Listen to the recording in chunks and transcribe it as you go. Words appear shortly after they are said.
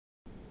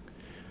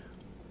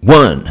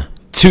One,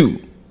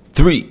 two,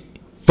 three,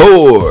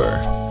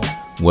 four.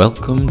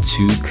 Welcome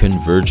to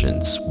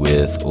Convergence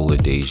with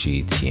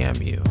Oladeji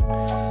Tiamiu.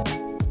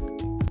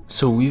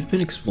 So we've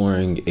been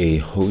exploring a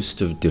host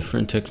of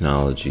different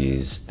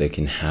technologies that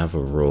can have a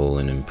role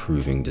in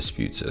improving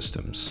dispute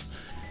systems.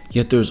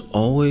 Yet there's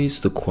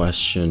always the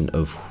question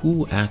of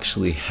who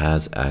actually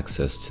has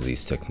access to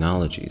these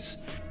technologies,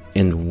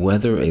 and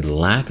whether a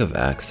lack of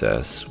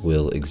access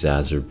will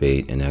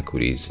exacerbate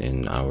inequities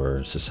in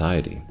our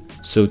society.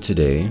 So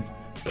today,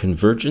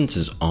 Convergence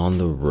is on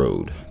the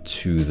road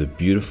to the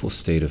beautiful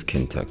state of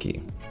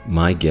Kentucky.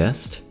 My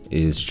guest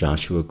is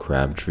Joshua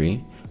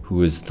Crabtree,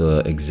 who is the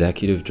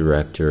Executive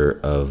Director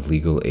of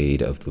Legal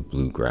Aid of the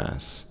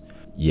Bluegrass.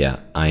 Yeah,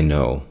 I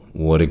know,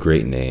 what a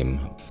great name.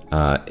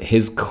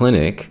 His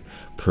clinic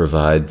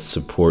provides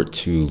support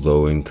to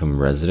low-income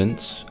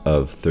residents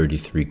of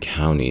 33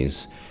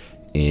 counties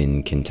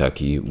in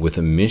Kentucky with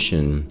a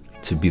mission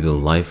to be the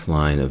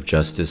lifeline of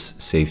justice,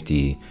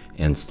 safety,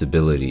 and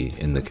stability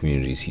in the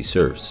communities he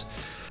serves.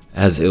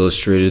 As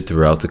illustrated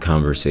throughout the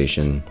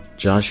conversation,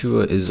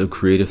 Joshua is a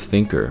creative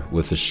thinker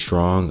with a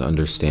strong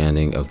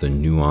understanding of the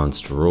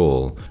nuanced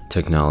role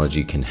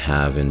technology can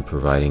have in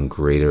providing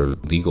greater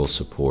legal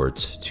support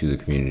to the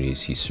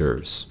communities he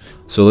serves.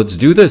 So let's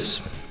do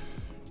this.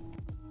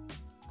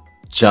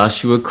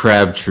 Joshua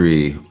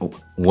Crabtree,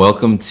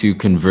 welcome to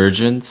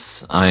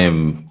Convergence. I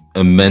am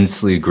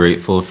immensely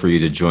grateful for you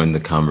to join the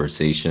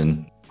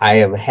conversation. I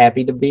am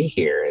happy to be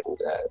here and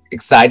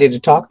excited to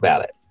talk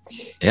about it.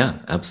 Yeah,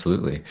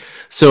 absolutely.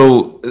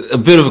 So a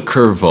bit of a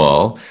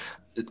curveball.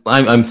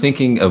 I'm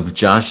thinking of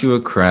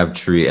Joshua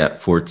Crabtree at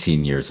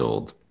 14 years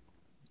old.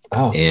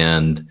 Oh.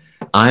 And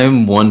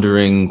I'm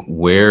wondering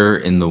where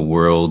in the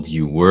world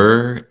you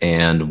were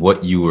and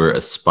what you were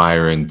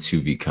aspiring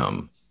to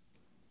become.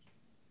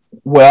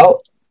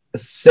 Well,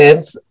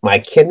 since my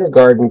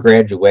kindergarten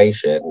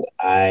graduation,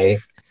 I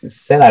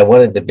said I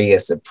wanted to be a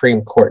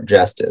Supreme Court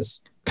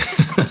justice.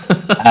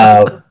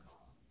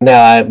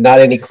 Now, I'm not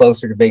any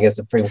closer to being a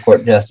Supreme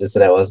Court justice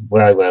than I was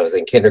when I was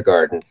in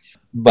kindergarten.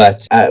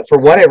 But for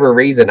whatever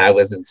reason, I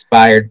was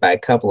inspired by a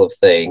couple of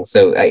things.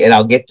 And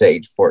I'll get to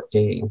age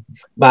 14.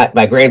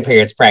 My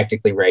grandparents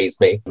practically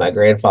raised me. My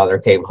grandfather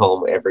came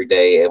home every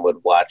day and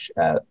would watch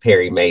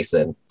Perry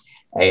Mason.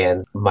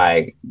 And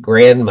my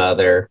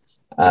grandmother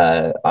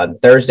on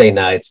Thursday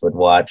nights would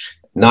watch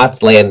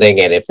Knots Landing.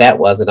 And if that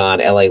wasn't on,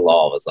 LA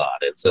Law was on.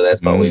 And so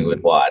that's what we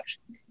would watch.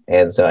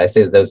 And so I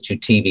say that those two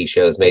TV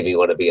shows made me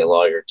want to be a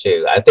lawyer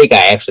too. I think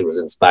I actually was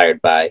inspired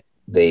by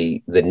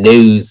the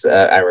news.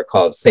 I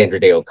recall Sandra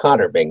Day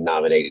O'Connor being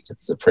nominated to the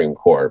Supreme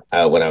Court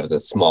when I was a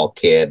small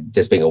kid,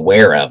 just being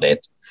aware of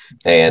it.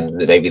 And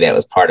maybe that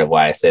was part of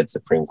why I said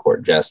Supreme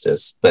Court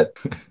justice. But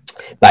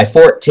by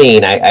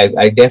 14,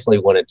 I definitely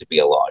wanted to be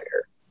a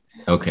lawyer.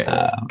 Okay,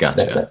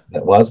 gotcha.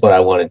 That was what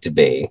I wanted to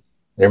be.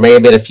 There may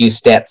have been a few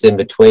steps in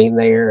between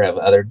there of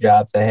other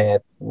jobs I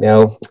had.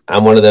 No,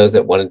 I'm one of those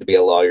that wanted to be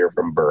a lawyer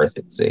from birth,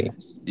 it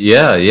seems.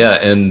 Yeah.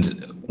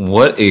 And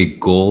what a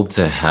goal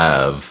to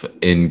have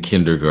in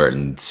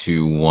kindergarten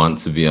to want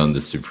to be on the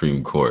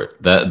Supreme Court.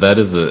 That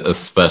is a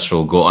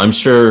special goal. I'm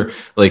sure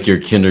like your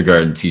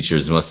kindergarten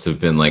teachers must have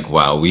been like,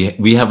 wow,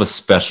 we have a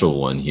special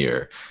one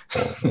here.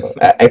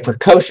 A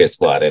precocious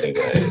one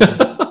anyway.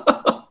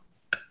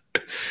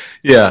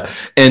 Yeah.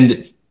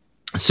 And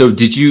so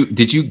did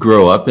you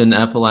grow up in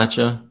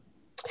Appalachia?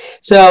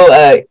 So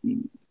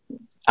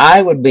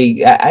I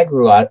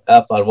grew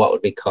up on what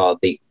would be called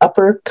the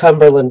Upper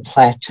Cumberland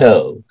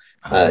Plateau,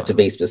 to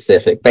be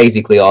specific.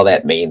 Basically, all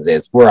that means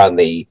is we're on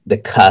the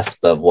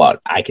cusp of what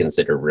I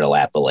consider real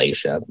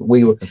Appalachia.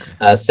 We were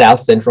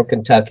South Central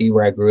Kentucky,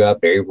 where I grew up,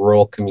 very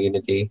rural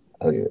community,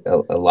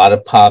 a lot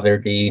of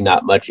poverty,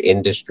 not much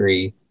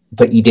industry,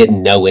 but you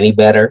didn't know any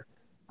better.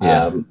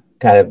 Yeah.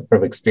 Kind of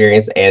from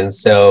experience. And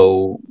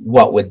so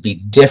what would be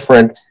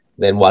different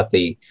than what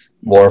the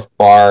more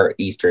far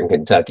eastern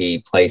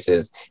Kentucky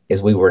places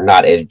is we were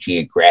not as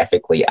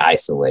geographically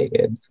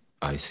isolated.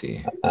 I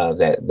see.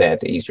 That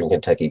eastern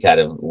Kentucky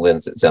kind of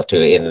lends itself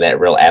to in that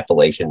real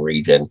Appalachian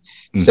region.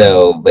 Mm-hmm.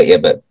 So,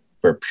 but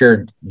for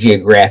pure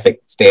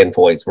geographic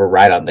standpoints, we're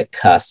right on the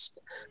cusp,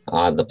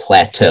 on the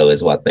plateau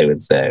is what they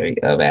would say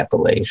of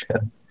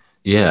Appalachia.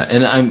 Yeah,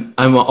 and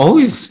I'm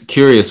always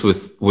curious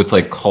with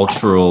like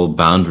cultural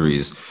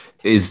boundaries.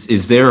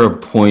 Is there a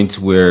point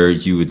where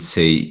you would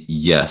say,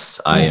 yes,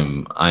 I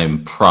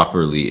am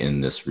properly in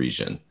this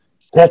region?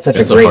 That's a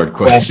great hard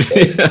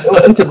question.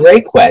 Well, it's a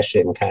great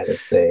question, kind of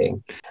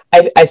thing.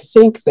 I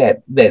think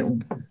that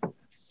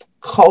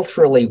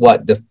culturally,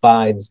 what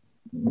defines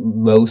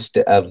most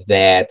of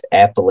that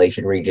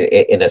Appalachian region,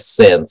 in a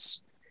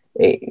sense,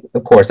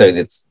 of course,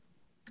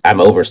 I'm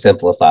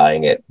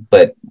oversimplifying it,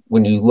 but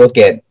when you look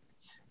at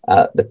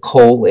the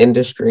coal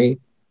industry,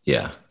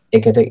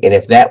 in Kentucky, and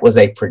if that was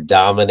a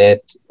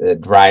predominant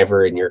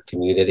driver in your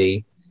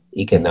community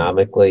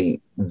economically,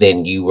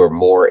 then you were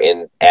more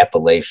in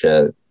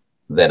Appalachia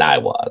than I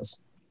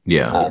was.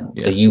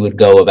 So you would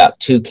go about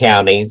 2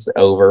 counties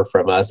over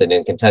from us, and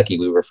in Kentucky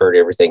we refer to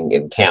everything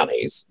in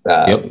counties.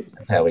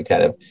 That's how we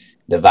kind of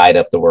divide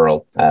up the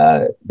world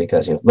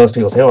because most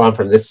people say, "Oh, I'm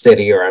from this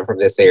city or I'm from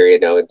this area."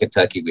 No, in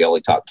Kentucky we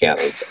only talk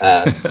counties.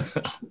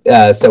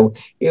 So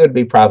it would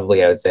be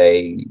probably, I would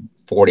say,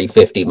 40,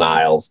 50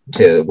 miles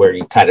to where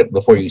you kind of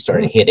before you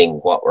started hitting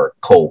what were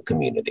coal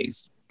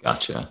communities.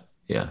 Gotcha.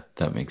 Yeah,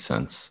 that makes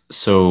sense.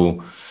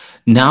 So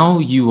now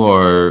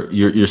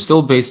you're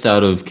still based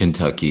out of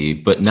Kentucky,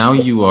 but now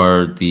you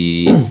are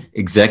the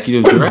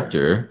executive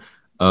director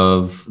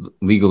of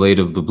Legal Aid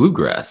of the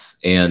Bluegrass.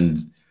 And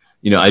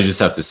I just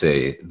have to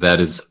say that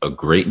is a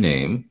great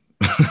name.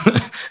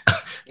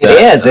 It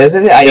is,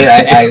 isn't it?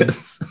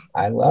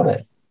 I love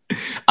it.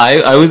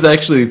 I was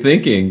actually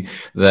thinking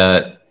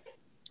that,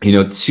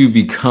 to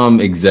become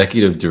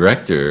executive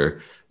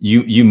director,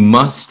 you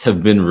must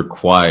have been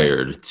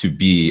required to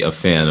be a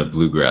fan of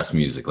bluegrass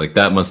music. Like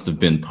that must have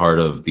been part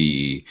of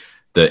the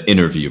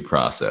interview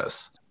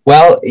process.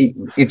 Well,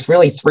 it's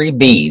really 3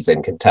 B's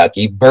in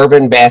Kentucky: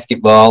 bourbon,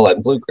 basketball,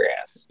 and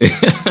bluegrass.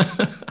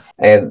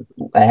 And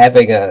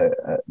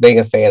being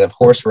a fan of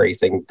horse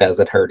racing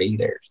doesn't hurt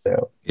either.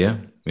 So yeah,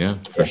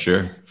 for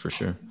sure.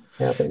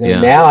 Yeah, but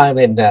now I'm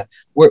in.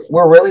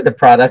 We're really the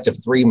product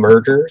of 3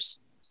 mergers.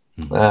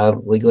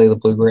 Legal Aid of the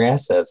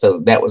Bluegrass. So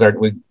that was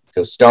we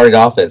started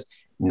off as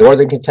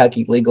Northern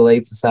Kentucky Legal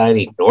Aid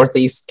Society,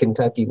 Northeast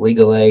Kentucky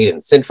Legal Aid,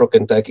 and Central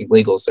Kentucky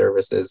Legal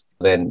Services.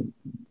 Then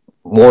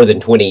more than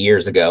 20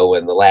 years ago,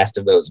 when the last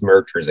of those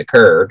mergers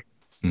occurred,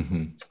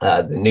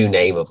 the new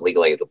name of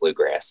Legal Aid of the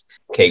Bluegrass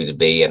came to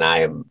be, and I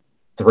am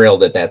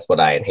thrilled that that's what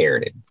I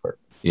inherited.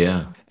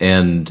 Yeah,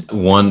 and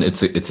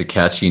it's a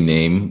catchy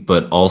name,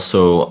 but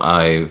also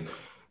I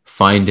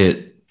find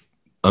it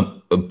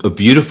a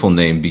beautiful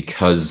name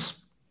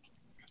because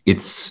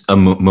it's a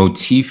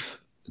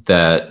motif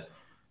that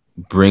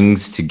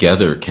brings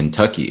together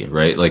Kentucky,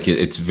 right? Like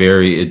it's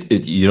very,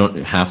 you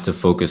don't have to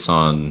focus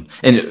on,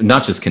 and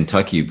not just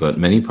Kentucky, but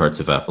many parts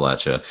of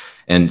Appalachia.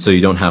 And so you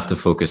don't have to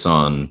focus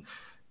on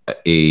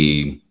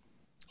a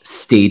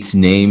state's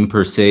name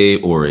per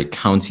se or a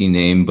county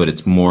name, but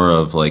it's more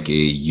of like a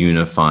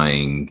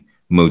unifying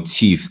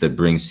motif that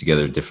brings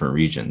together different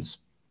regions.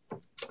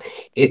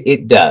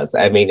 It does.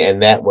 I mean,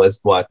 and that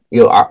was what,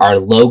 our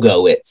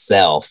logo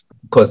itself,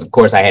 because of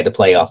course I had to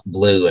play off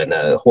blue and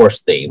a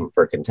horse theme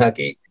for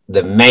Kentucky.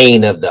 The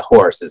mane of the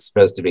horse is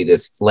supposed to be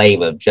this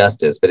flame of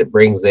justice, but it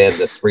brings in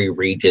the 3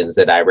 regions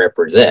that I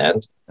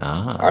represent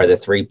are the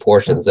 3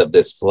 portions of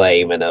this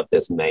flame and of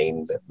this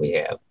mane that we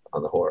have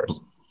on the horse.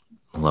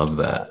 Love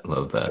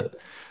that.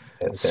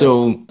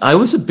 So I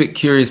was a bit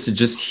curious to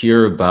just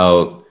hear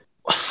about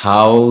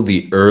how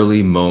the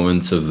early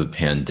moments of the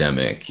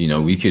pandemic,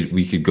 we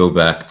could go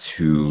back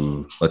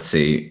to, let's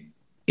say,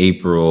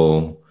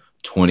 April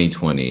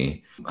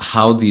 2020,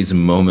 how these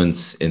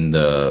moments in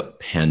the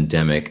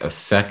pandemic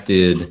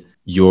affected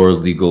your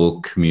legal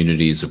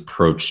community's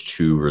approach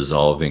to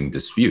resolving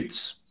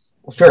disputes.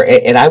 Sure.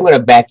 And I'm going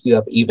to back you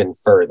up even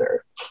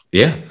further.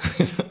 Yeah.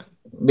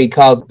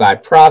 Because by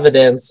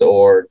providence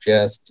or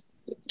just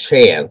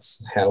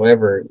chance,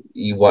 however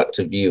you want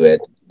to view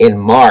it, in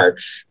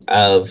March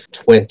of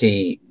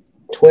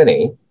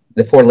 2020,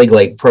 the 4 legal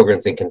aid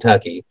programs in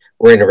Kentucky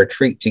were in a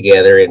retreat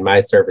together in my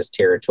service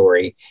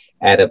territory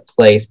at a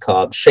place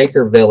called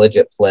Shaker Village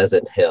at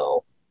Pleasant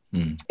Hill.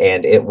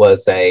 And it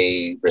was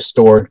a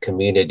restored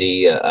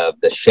community of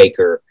the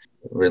Shaker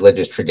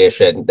religious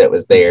tradition that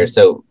was there.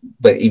 So,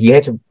 but if you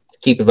had to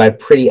keep in mind,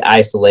 pretty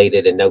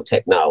isolated and no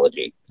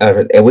technology.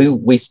 And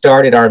we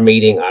started our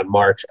meeting on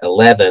March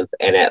 11th,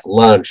 and at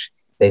lunch,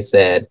 they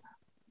said,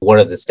 one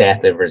of the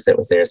staff members that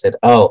was there said,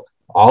 "Oh,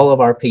 all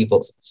of our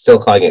people," still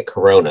calling it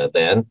Corona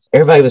then,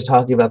 everybody was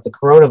talking about the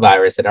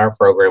coronavirus in our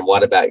program.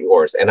 What about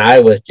yours? And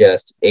I was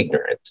just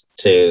ignorant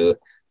to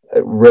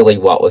really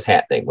what was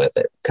happening with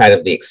it, kind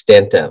of the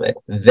extent of it.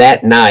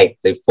 That night,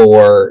 the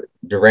 4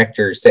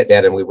 directors sat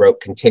down and we wrote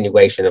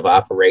continuation of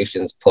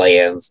operations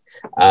plans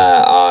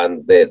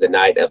on the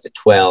night of the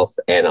 12th,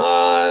 and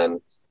on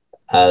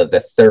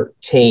the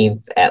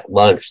 13th at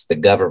lunch, the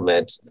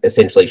government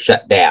essentially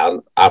shut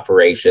down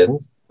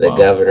operations. The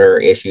governor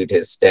issued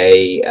his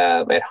stay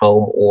at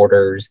home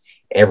orders.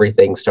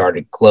 Everything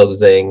started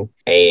closing,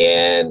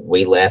 and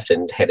we left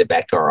and headed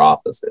back to our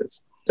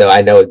offices. So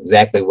I know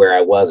exactly where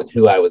I was and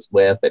who I was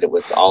with, and it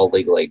was all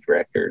legal aid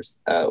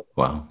directors.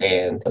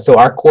 And so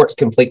our courts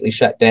completely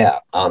shut down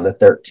on the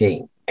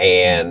 13th,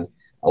 and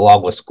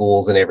along with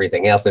schools and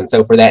everything else. And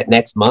so for that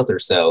next month or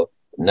so,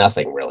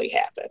 nothing really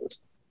happened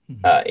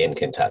in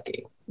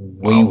Kentucky.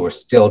 We were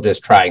still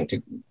just trying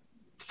to,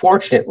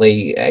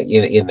 fortunately,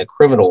 in the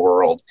criminal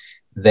world,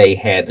 they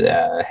had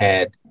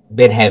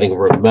been having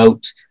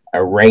remote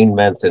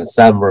arraignments and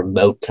some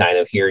remote kind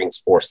of hearings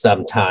for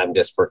some time,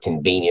 just for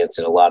convenience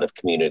in a lot of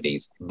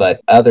communities. But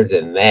other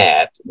than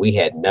that, we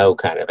had no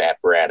kind of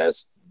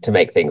apparatus to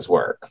make things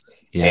work.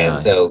 And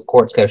so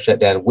courts kind of shut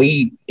down.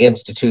 We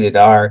instituted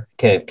our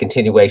kind of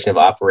continuation of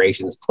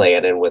operations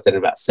plan, and within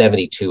about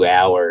 72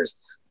 hours,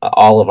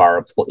 all of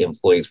our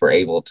employees were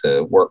able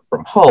to work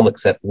from home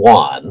except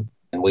one.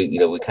 And we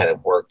kind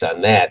of worked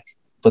on that,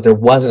 but there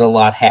wasn't a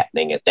lot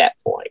happening at that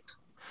point.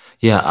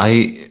 Yeah,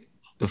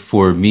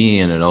 for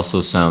me, and it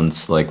also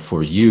sounds like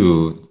for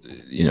you,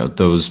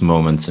 those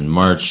moments in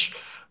March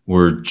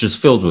were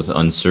just filled with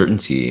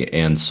uncertainty.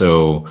 And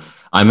so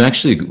I'm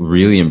actually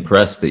really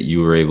impressed that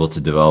you were able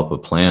to develop a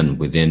plan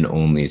within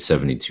only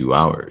 72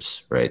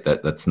 hours, right?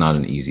 That's not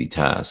an easy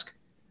task.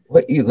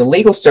 The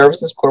Legal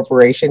Services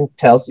Corporation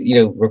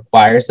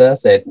requires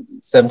us, and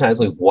sometimes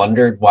we've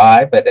wondered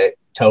why, but it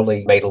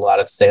totally made a lot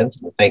of sense,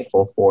 and I'm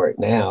thankful for it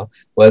now,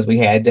 was we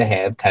had to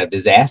have kind of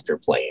disaster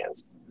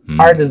plans.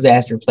 Our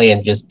disaster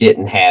plan just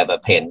didn't have a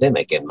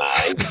pandemic in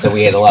mind. So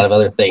we had a lot of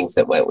other things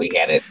that we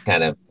had it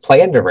kind of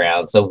planned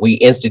around. So we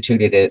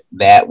instituted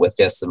that with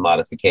just some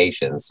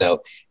modifications.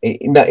 So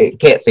it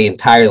can't say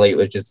entirely it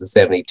was just a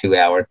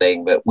 72-hour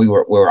thing, but we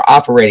were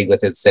operating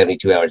within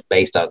 72 hours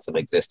based on some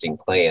existing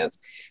plans.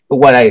 But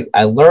what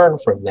I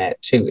learned from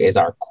that too is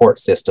our court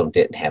system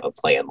didn't have a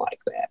plan like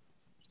that.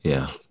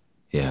 Yeah.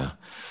 Yeah.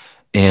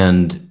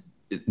 And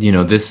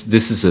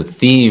this is a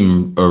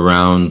theme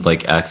around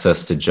like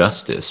access to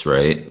justice,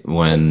 right?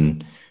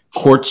 When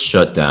courts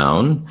shut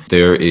down,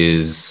 there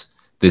is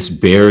this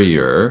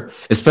barrier,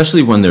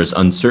 especially when there's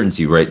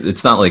uncertainty, right?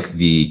 It's not like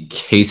the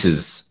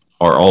cases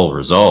are all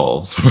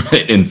resolved,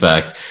 right? In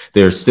fact,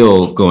 they're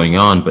still going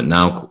on, but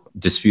now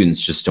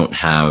disputants just don't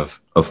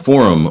have a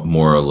forum,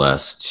 more or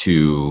less,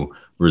 to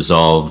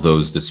resolve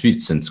those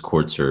disputes since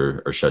courts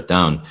are shut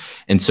down.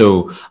 And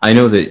so I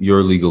know that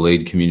your legal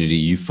aid community,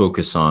 you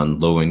focus on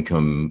low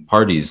income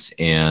parties,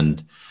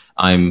 and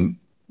I'm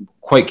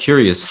quite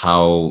curious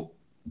how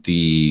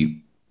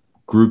the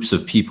groups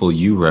of people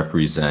you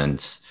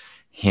represent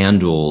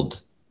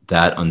handled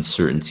that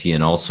uncertainty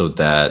and also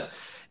that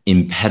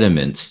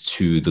impediment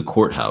to the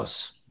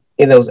courthouse.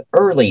 In those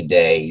early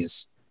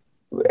days,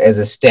 as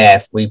a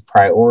staff, we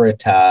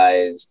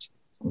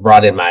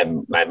brought in my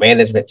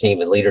management team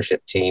and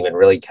leadership team, and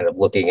really kind of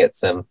looking at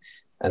some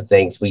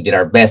things. We did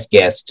our best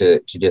guess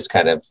to just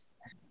kind of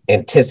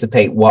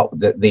anticipate what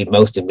the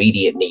most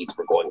immediate needs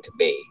were going to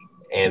be.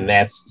 And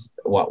that's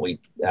what we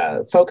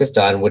focused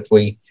on, which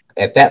we,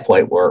 at that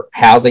point, were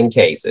housing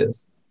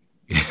cases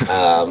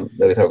that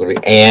we thought would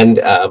be, and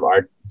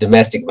our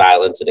domestic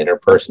violence and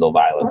interpersonal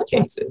violence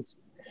cases.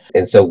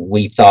 And so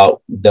we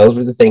thought those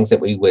were the things that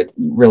we would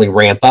really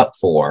ramp up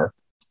for.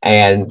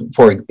 And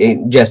for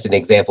just an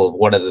example of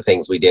one of the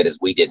things we did is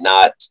we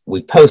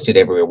posted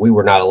everywhere. We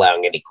were not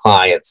allowing any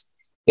clients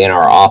in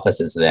our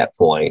offices at that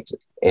point,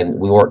 and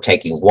we weren't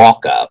taking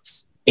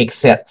walk-ups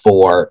except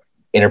for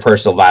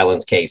interpersonal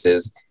violence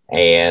cases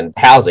and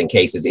housing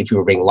cases if you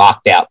were being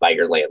locked out by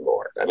your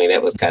landlord. I mean,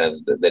 that was kind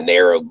of the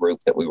narrow group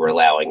that we were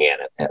allowing in,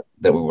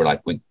 that we were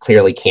like, we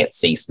clearly can't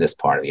cease this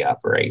part of the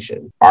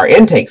operation. Our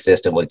intake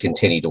system would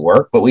continue to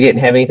work, but we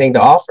didn't have anything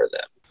to offer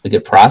them. We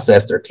could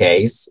process their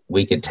case.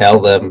 We could tell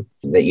them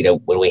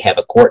that, when we have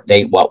a court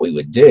date, what we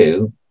would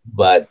do,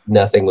 but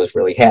nothing was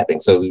really happening.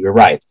 So you're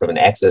right. From an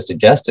access to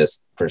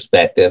justice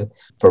perspective,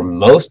 for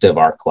most of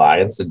our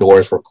clients, the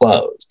doors were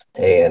closed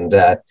and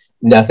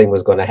nothing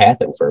was going to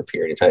happen for a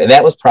period of time. And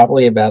that was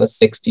probably about a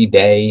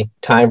 60-day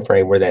time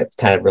frame where that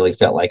kind of really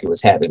felt like it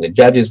was happening. The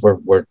judges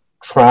were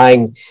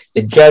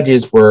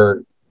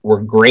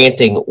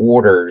granting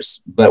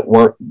orders, but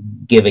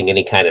weren't giving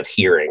any kind of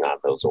hearing on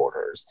those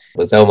orders. It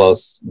was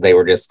almost, they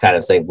were just kind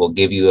of saying, we'll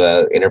give you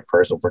a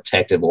interpersonal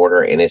protective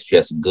order and it's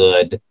just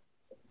good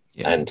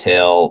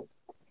until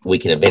we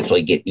can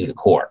eventually get you to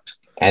court.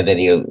 And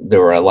then, there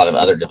were a lot of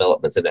other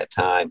developments in that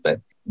time, but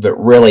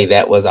really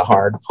that was a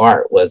hard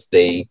part, was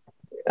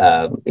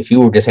if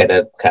you just had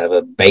a kind of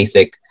a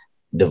basic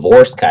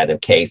divorce kind of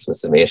case with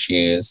some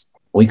issues,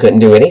 we couldn't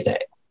do anything.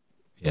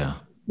 Yeah.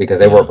 Because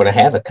they weren't going to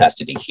have a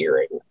custody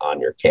hearing on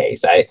your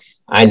case.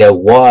 I know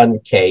one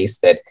case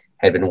that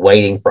had been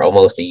waiting for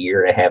almost a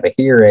year to have a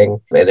hearing,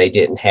 and they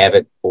didn't have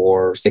it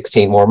for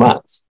 16 more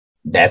months.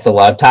 That's a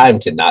lot of time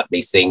to not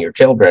be seeing your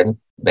children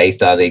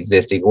based on the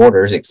existing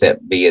orders,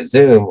 except via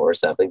Zoom or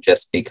something,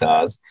 just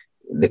because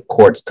the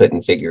courts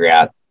couldn't figure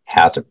out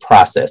how to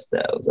process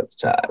those at the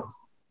time.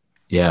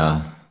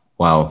 Yeah.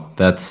 Wow.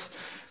 That's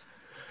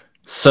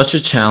such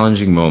a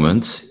challenging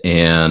moment.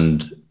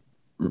 And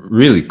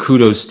really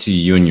kudos to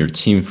you and your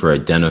team for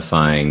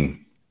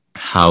identifying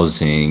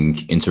housing,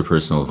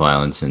 interpersonal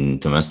violence,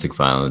 and domestic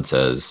violence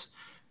as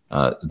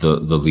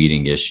the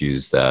leading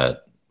issues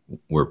that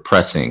were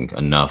pressing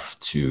enough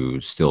to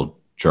still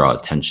draw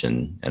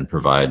attention and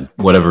provide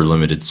whatever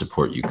limited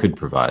support you could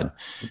provide.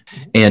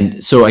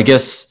 And so I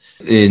guess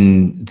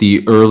in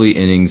the early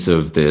innings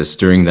of this,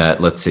 during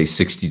that, let's say,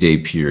 60-day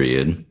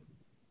period,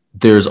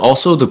 there's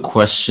also the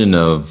question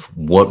of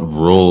what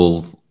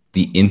role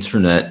the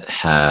internet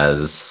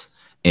has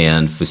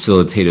and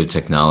facilitative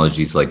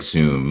technologies like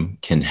Zoom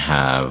can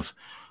have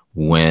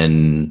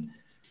when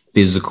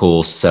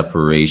physical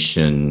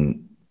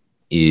separation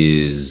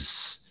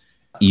is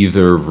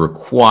either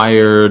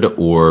required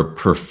or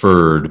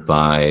preferred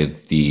by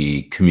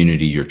the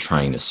community you're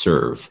trying to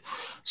serve.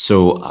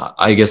 So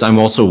I guess I'm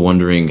also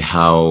wondering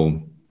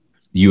how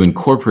you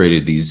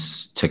incorporated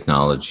these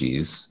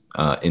technologies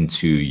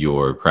into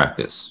your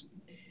practice.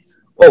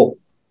 Well,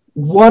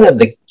 one of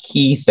the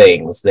key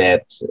things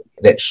that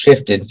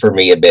shifted for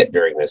me a bit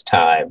during this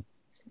time,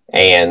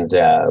 and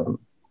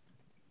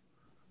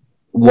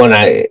when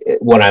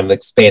I'm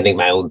expanding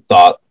my own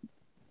thoughts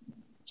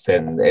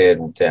and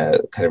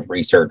kind of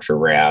research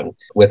around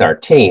with our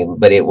team,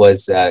 but it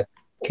was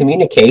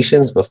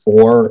communications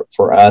before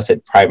for us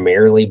had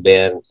primarily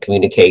been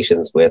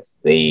communications with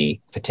the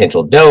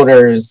potential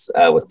donors,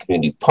 with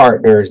community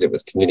partners. It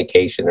was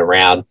communication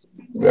around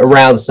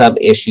some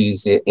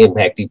issues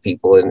impacting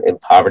people in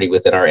poverty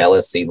within our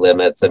LSC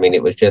limits. I mean,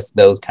 it was just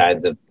those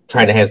kinds of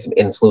trying to have some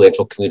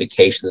influential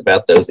communications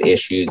about those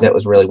issues. That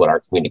was really what our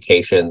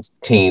communications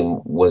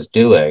team was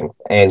doing.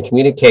 And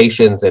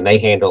communications, and they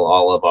handle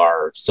all of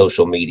our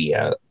social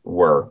media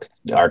work,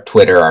 our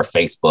Twitter, our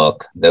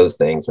Facebook, those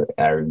things,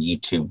 our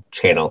YouTube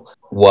channel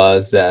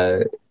was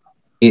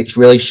it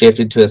really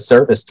shifted to a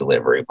service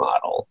delivery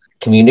model.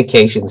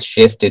 Communications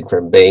shifted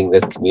from being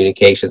this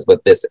communications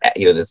with this,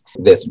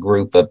 this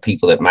group of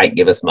people that might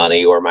give us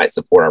money or might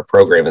support our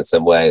program in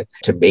some way,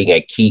 to being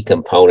a key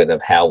component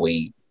of how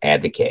we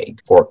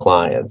advocate for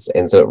clients.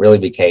 And so it really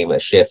became a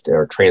shift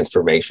or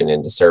transformation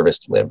into service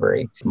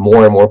delivery.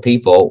 More and more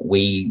people,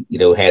 we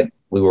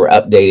were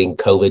updating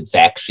COVID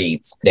fact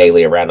sheets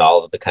daily around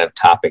all of the kind of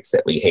topics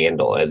that we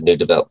handle as new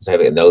developments,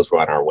 and those were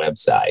on our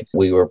website.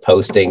 We were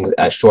posting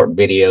short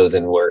videos,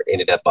 and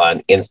ended up on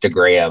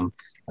Instagram.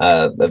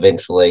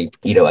 Eventually,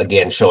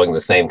 again, showing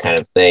the same kind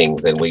of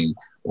things. And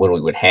when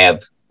we would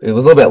have, it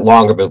was a little bit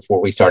longer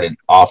before we started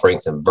offering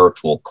some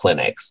virtual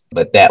clinics,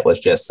 but that was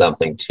just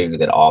something too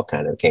that all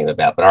kind of came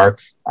about. But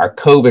our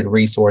COVID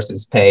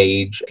resources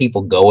page,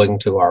 people going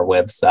to our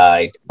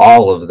website,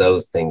 all of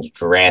those things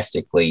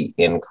drastically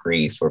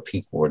increased, where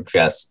people were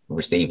just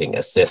receiving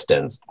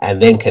assistance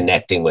and then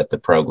connecting with the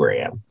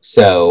program.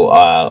 So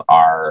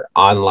our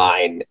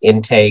online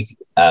intake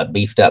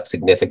beefed up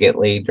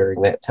significantly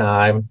during that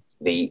time.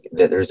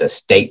 There's a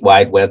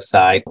statewide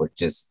website,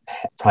 which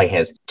probably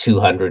has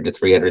 200 to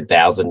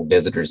 300,000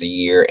 visitors a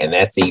year. And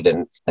that's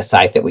even a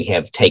site that we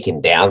have taken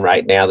down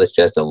right now. That's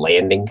just a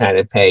landing kind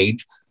of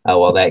page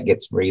while that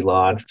gets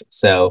relaunched.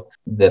 So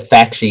the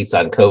fact sheets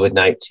on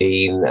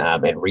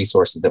COVID-19 and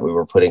resources that we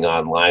were putting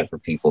online for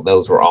people,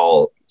 those were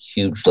all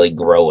hugely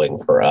growing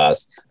for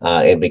us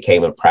and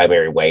became a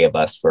primary way of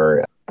us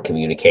for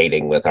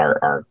communicating with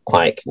our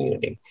client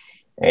community.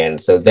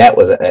 And so that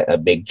was a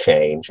big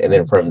change. And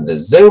then from the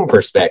Zoom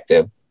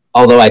perspective,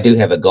 although I do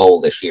have a goal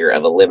this year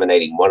of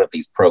eliminating one of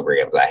these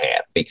programs I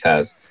have,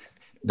 because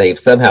they've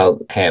somehow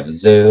have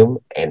Zoom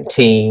and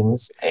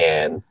Teams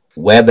and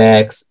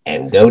WebEx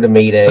and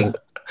GoToMeeting,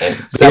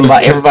 and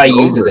everybody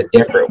uses a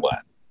different one.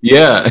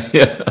 Yeah.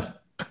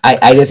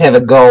 I just have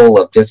a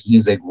goal of just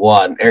using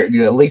one, or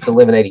at least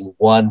eliminating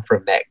one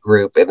from that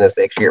group in this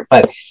next year.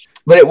 But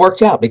it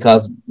worked out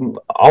because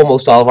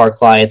almost all of our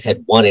clients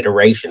had one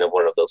iteration of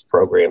one of those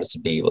programs to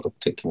be able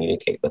to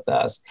communicate with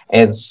us.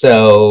 And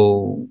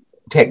so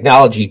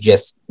technology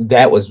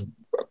that was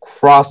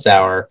across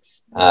our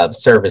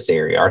service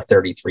area, our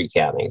 33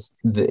 counties.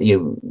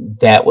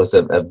 That was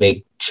a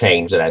big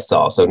change that I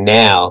saw. So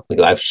now,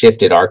 I've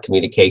shifted. Our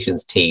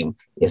communications team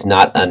is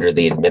not under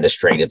the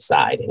administrative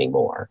side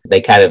anymore.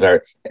 They kind of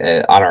are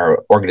on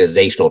our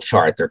organizational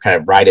chart. They're kind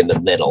of right in the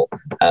middle,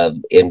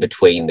 in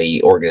between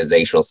the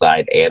organizational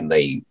side and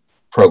the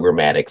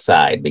programmatic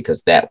side,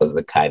 because that was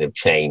the kind of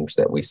change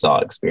that we saw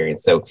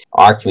experience. So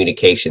our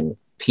communication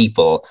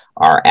people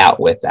are out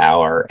with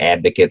our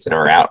advocates and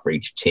our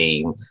outreach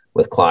team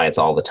with clients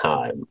all the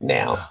time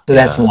now. So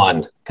that's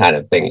one kind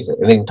of thing.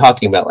 And then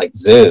talking about like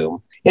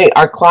Zoom,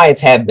 our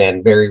clients have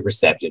been very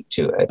receptive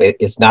to it.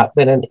 It's not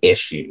been an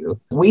issue.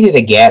 We did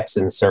a gaps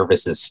in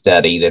services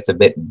study that's a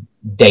bit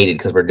dated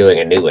because we're doing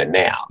a new one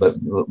now,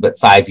 but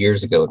 5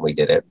 years ago when we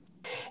did it.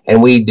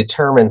 And we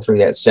determined through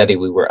that study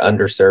we were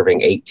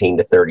underserving 18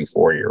 to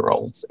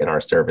 34-year-olds in our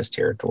service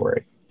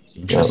territory,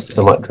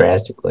 somewhat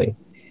drastically.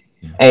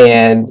 Yeah.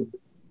 And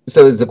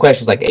so the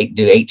question is like,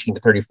 do 18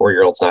 to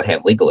 34-year-olds not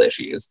have legal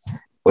issues?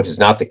 Which is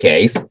not the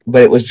case,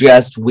 but it was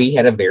just, we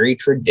had a very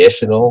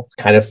traditional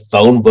kind of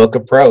phone book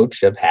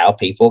approach of how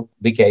people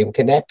became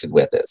connected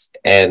with us.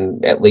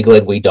 And at Legal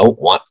Ed, we don't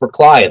want for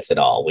clients at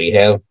all. We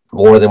have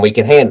more than we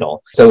can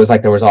handle. So it was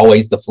like there was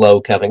always the flow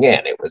coming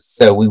in.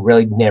 So we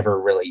really never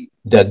really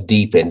dug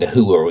deep into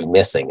who are we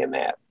missing in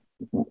that.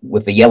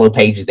 With the Yellow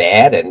Pages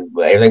ad and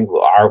everything,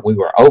 we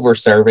were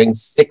overserving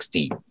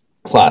 60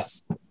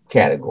 plus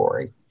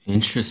category.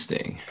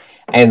 Interesting.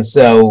 And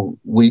so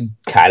we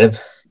kind of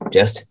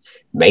just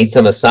made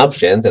some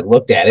assumptions and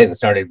looked at it and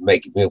started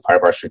making part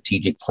of our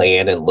strategic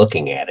plan and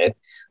looking at it.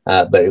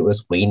 But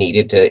we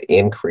needed to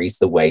increase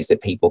the ways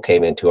that people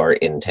came into our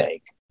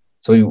intake.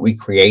 So we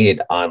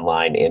created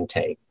online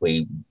intake.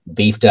 We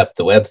beefed up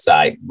the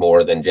website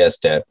more than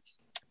just a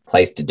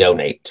place to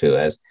donate to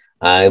us.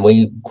 And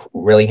we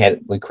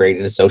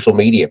created a social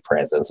media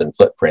presence and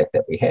footprint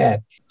that we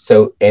had.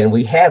 So, and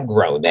we have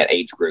grown that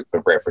age group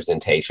of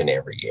representation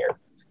every year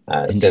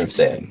since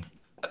then.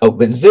 Oh,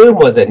 but Zoom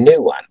was a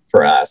new one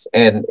for us.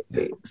 And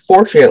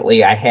fortunately,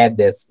 we had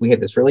this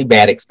really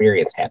bad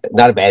experience happen.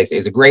 Not a bad experience, it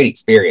was a great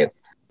experience.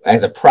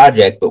 as a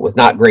project, but with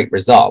not great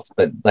results.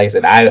 But like I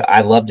said,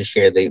 I love to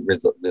share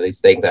these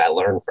things that I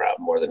learned from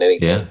more than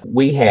anything. Yeah.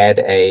 We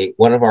had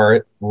one of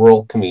our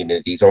rural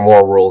communities, or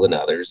more rural than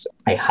others,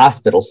 a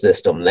hospital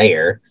system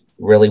there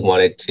really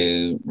wanted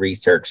to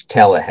research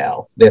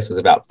telehealth. This was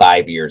about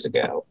 5 years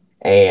ago.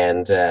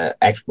 And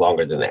actually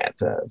longer than that,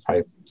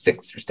 probably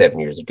 6 or 7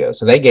 years ago.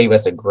 So they gave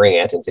us a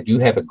grant and said, you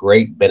have a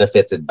great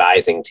benefits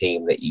advising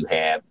team that you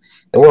have.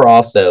 And we're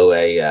also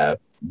a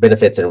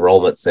benefits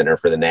enrollment center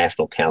for the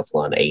National Council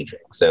on Aging.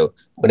 So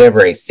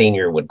whenever a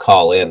senior would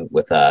call in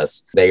with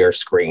us, they are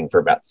screened for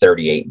about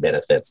 38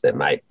 benefits that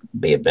might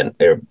be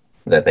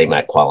that they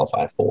might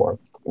qualify for,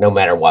 no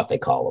matter what they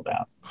call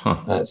about.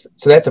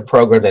 So that's a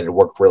program that had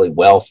worked really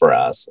well for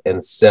us.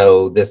 And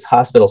so this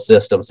hospital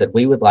system said,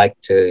 we would like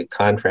to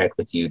contract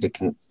with you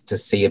to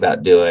see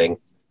about doing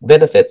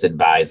benefits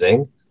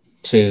advising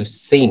to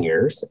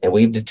seniors. And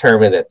we've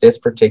determined that this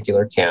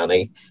particular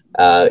county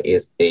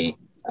is the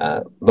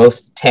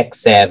most tech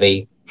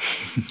savvy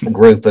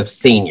group of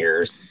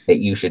seniors that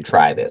you should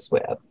try this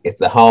with. It's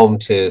the home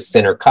to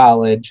Center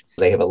College.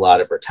 They have a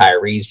lot of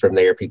retirees from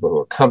there, people who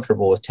are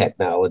comfortable with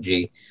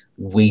technology.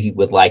 We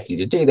would like you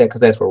to do that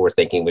because that's where we're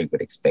thinking we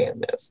would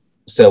expand this.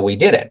 So we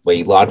did it.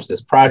 We launched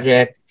this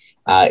project.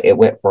 It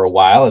went for a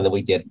while, and then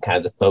we did kind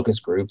of the focus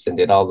groups and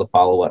did all the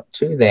follow-up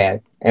to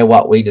that. And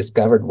what we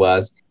discovered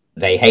was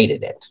they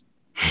hated it.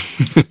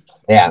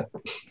 Yeah.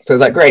 So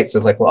it's like, great. So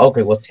it's like, well,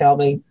 okay, well, tell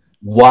me,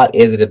 what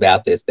is it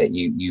about this that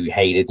you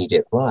hated and you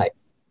didn't like?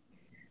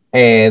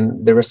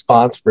 And the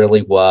response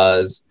really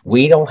was,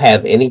 we don't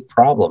have any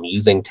problem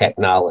using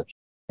technology.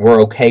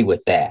 We're okay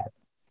with that.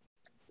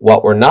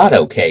 What we're not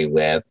okay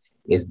with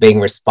is being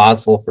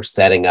responsible for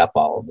setting up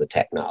all of the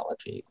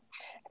technology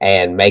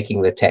and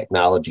making the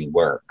technology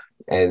work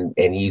and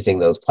using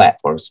those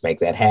platforms to make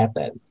that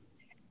happen.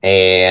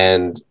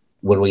 And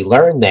when we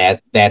learned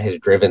that, that has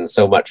driven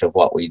so much of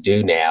what we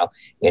do now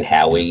in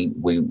how we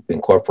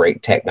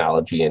incorporate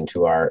technology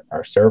into our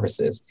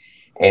services.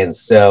 And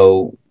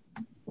so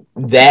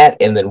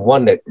that, and then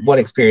one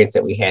experience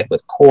that we had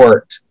with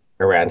court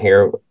around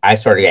here, I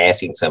started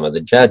asking some of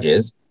the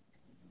judges,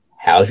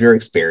 how's your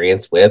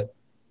experience with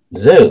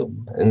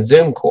Zoom and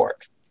Zoom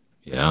court?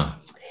 Yeah.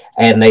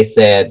 And they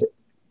said,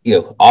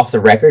 off the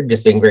record,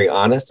 just being very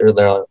honest,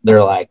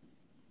 they're like,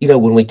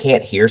 when we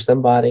can't hear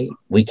somebody,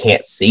 we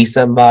can't see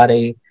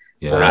somebody,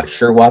 we're not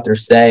sure what they're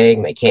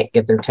saying, they can't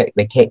get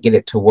they can't get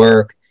it to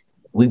work.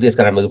 We've just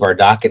got to move our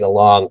docket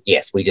along.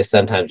 Yes, we just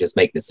sometimes just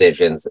make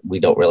decisions.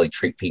 We don't really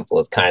treat people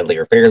as kindly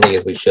or fairly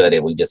as we should,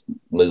 and we just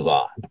move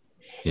on.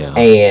 Yeah.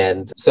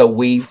 And so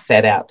we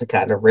set out to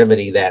kind of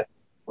remedy that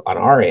on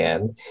our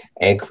end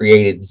and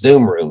created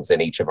Zoom rooms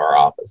in each of our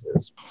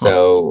offices.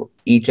 So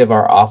each of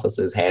our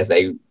offices has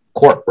a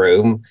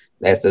courtroom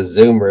that's a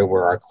Zoom room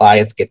where our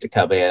clients get to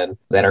come in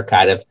that are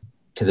kind of,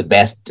 to the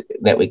best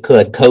that we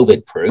could,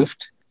 COVID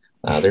proofed.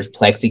 There's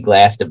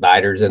plexiglass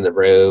dividers in the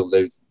room.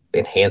 There's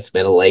enhanced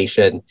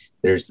ventilation.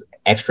 There's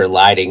extra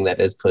lighting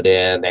that is put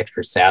in,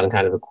 extra sound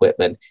kind of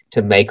equipment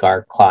to make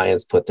our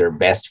clients put their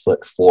best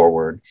foot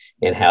forward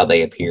in how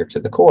they appear to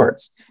the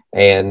courts.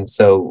 And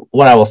so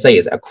what I will say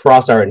is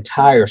across our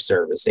entire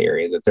service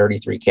area, the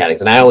 33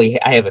 counties, and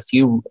I have a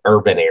few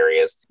urban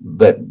areas,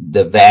 but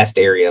the vast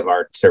area of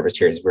our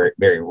service area is very,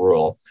 very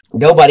rural.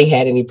 Nobody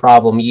had any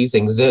problem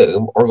using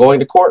Zoom or going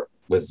to court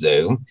with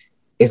Zoom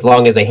as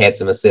long as they had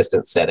some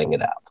assistance setting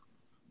it up.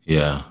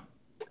 Yeah.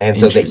 And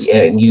so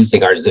and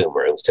using our Zoom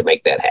rooms to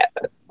make that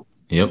happen.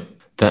 Yep.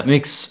 That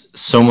makes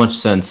so much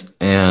sense.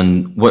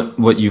 And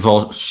what you've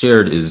all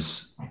shared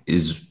is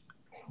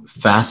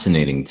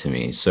fascinating to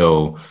me.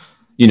 So,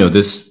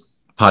 this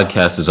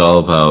podcast is all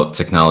about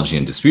technology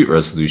and dispute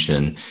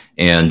resolution.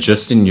 And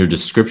just in your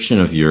description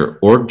of your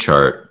org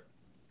chart,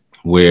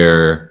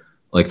 where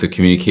like the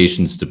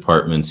communications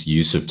department's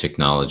use of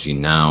technology,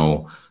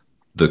 now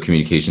the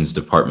communications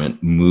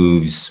department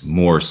moves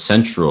more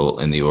central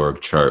in the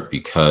org chart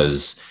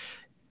because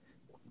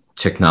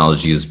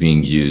technology is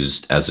being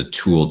used as a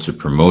tool to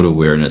promote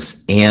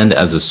awareness and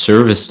as a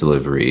service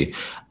delivery.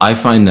 I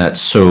find that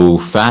so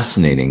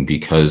fascinating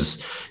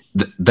because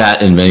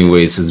that in many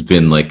ways has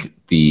been like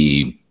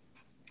the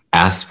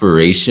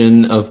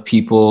aspiration of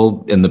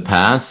people in the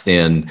past,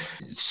 and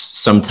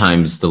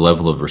sometimes the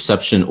level of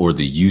reception or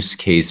the use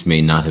case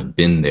may not have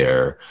been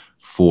there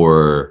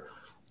for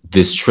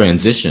this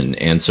transition.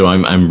 And so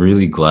I'm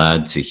really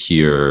glad to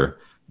hear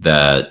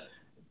that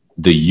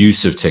the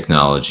use of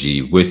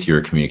technology with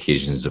your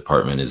communications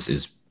department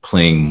is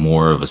playing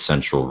more of a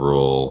central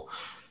role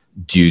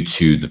due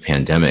to the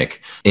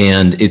pandemic.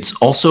 And it's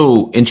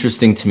also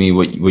interesting to me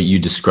what you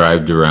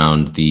described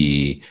around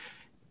the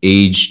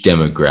age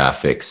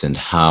demographics, and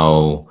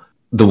how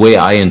the way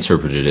I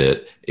interpreted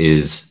it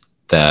is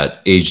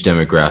that age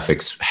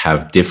demographics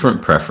have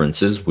different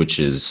preferences, which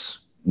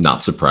is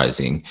not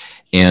surprising.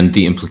 And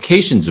the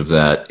implications of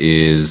that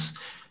is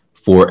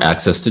for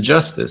access to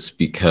justice,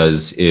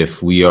 because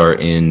if we are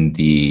in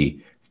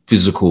the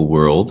physical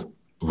world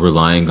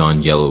relying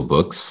on yellow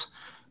books,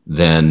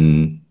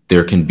 then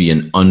there can be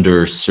an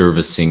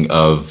under-servicing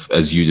of,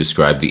 as you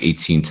described, the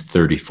 18 to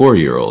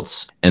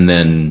 34-year-olds. And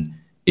then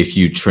if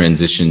you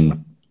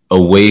transition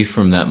away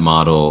from that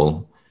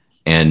model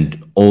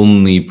and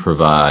only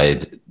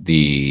provide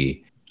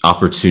the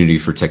opportunity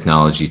for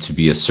technology to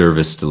be a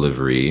service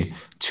delivery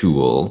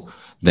tool,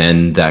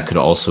 then that could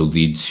also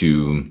lead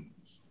to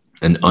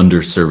an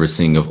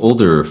underservicing of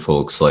older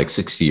folks, like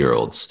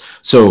 60-year-olds.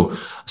 So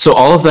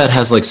all of that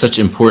has like such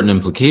important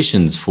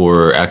implications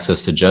for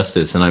access to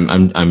justice. And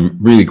I'm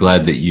really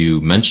glad that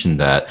you mentioned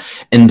that.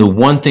 And the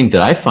one thing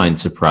that I find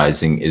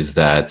surprising is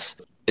that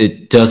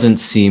it doesn't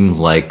seem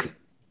like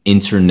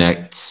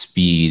internet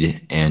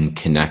speed and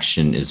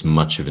connection is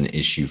much of an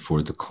issue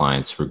for the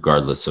clients,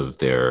 regardless of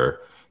their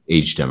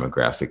age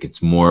demographic.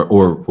 It's more,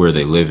 or where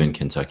they live in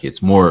Kentucky,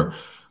 it's more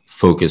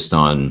focused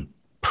on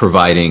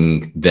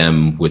providing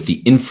them with the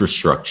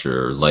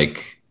infrastructure,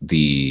 like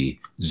the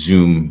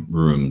Zoom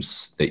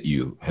rooms that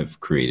you have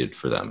created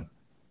for them.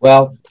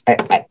 Well,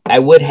 I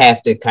would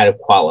have to kind of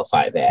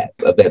qualify that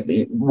a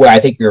bit, where I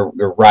think you're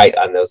right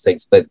on those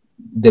things. But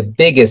the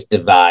biggest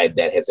divide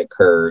that has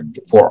occurred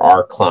for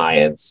our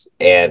clients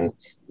and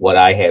what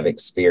I have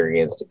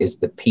experienced is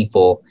the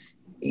people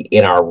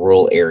in our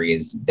rural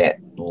areas that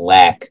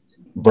lack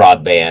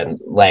broadband,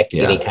 lack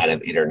any kind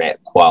of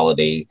internet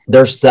quality.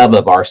 There's some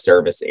of our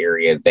service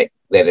area that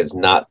is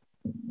not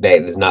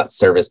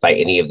serviced by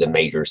any of the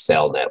major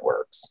cell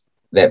networks.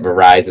 That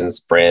Verizon,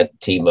 Sprint,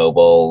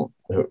 T-Mobile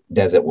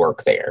doesn't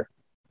work there.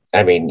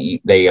 I mean,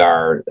 they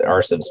are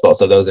some small.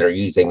 So those that are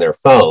using their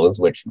phones,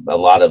 which a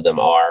lot of them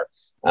are,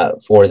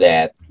 for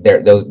that,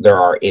 there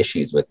are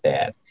issues with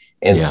that.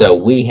 And so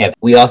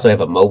we also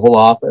have a mobile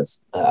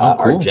office, cool.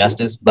 Our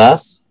Justice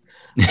Bus.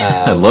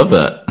 I love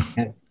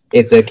that.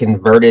 It's a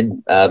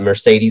converted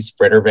Mercedes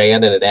Sprinter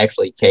van, and it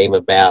actually came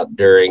about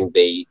during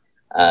the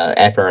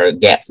after our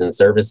gaps in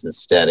services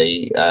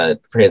study,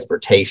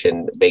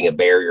 transportation being a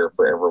barrier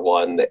for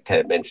everyone that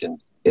kind of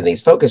mentioned in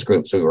these focus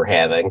groups we were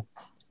having.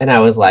 And I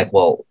was like,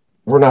 well,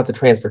 we're not the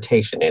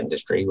transportation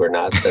industry. We're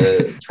not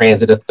the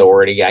transit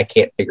authority. I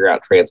can't figure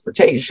out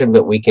transportation,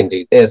 but we can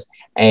do this.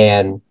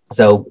 And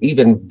so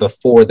even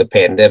before the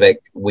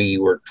pandemic, we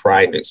were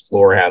trying to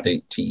explore how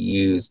to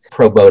use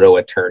pro bono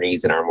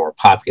attorneys in our more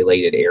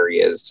populated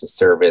areas to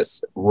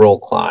service rural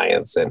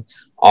clients, and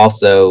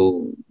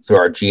also through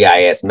our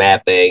GIS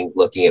mapping,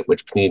 looking at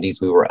which communities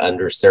we were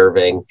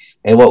underserving,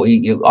 and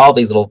all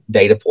these little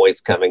data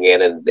points coming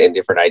in and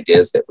different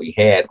ideas that we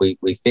had,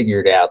 we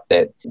figured out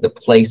that the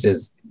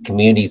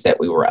communities that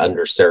we were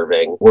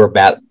underserving were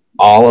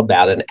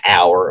about an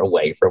hour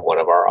away from one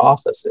of our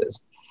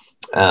offices.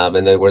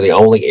 And they were the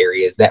only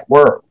areas that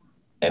were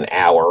an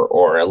hour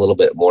or a little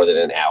bit more than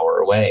an hour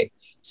away.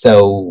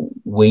 So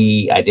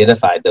we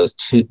identified those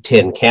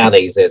 10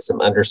 counties as some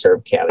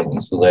underserved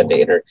counties we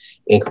wanted to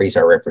increase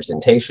our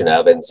representation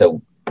of. And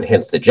so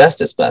hence the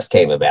Justice Bus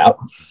came about.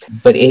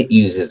 But it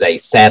uses a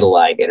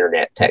satellite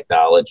internet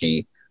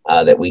technology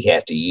that we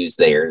have to use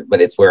there. But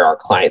it's where our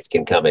clients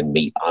can come and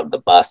meet on the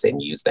bus and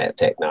use that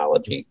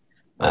technology.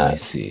 I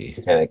see.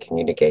 To kind of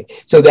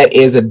communicate. So that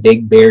is a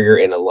big barrier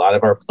in a lot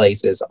of our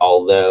places,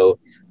 although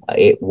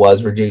it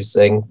was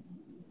reducing.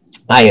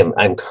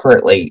 I'm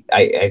currently,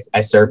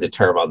 I served a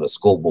term on the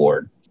school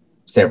board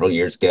several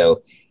years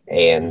ago.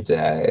 And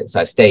so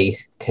I stay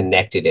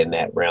connected in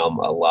that realm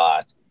a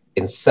lot.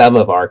 In some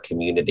of our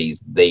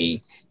communities,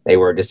 they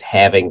were just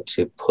having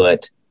to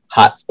put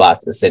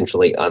hotspots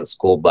essentially on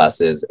school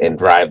buses and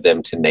drive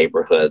them to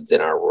neighborhoods in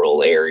our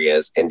rural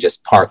areas and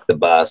just park the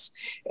bus,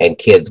 and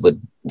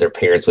their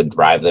parents would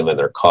drive them in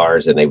their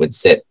cars and they would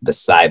sit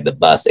beside the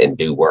bus and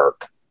do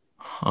work,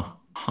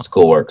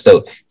 schoolwork.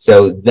 So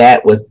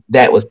that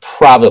was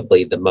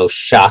probably the most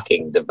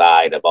shocking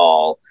divide of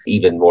all,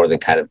 even more than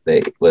kind of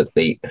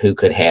who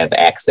could have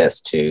access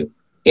to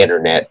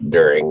internet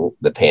during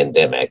the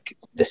pandemic.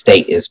 The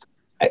state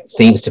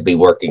seems to be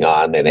working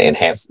on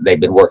they've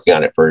been working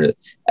on it for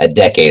a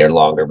decade or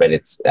longer, but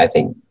it's, I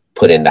think,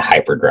 put into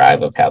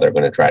hyperdrive of how they're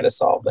going to try to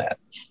solve that.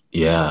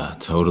 Yeah,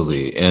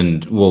 totally.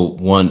 And well,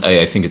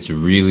 I think it's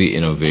really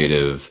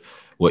innovative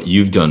what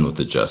you've done with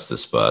the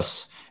Justice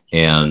Bus.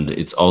 And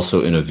it's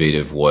also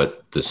innovative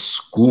what the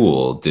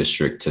school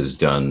district has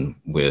done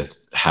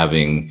with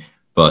having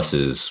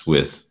buses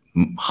with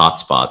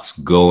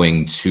hotspots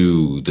going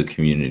to the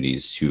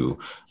communities to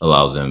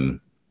allow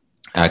them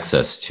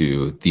access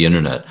to the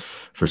internet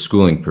for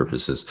schooling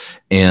purposes.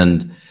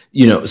 And,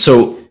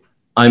 so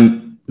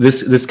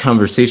this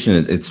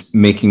conversation, it's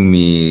making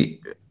me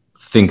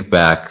think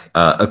back.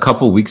 A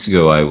couple weeks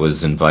ago, I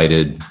was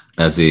invited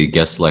as a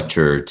guest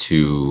lecturer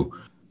to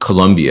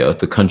Columbia,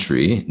 the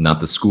country, not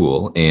the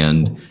school.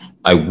 And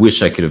I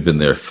wish I could have been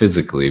there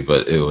physically,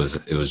 but it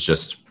was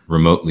just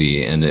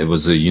remotely. And it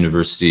was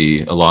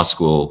a law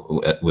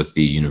school with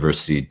the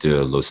University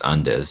de los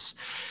Andes,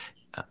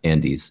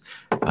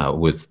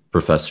 with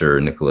Professor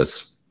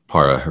Nicolas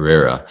Parra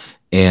Herrera.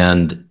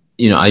 And,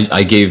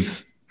 I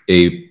gave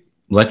a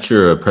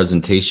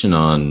presentation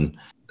on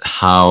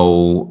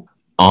how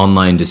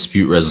online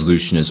dispute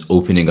resolution is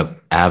opening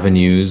up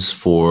avenues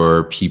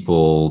for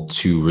people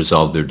to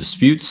resolve their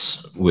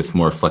disputes with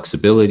more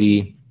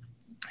flexibility.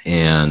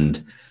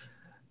 And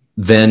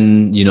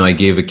then, I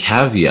gave a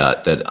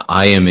caveat that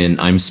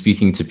I'm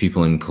speaking to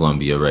people in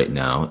Colombia right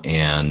now,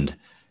 and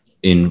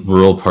in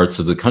rural parts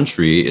of the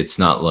country, it's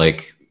not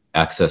like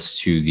access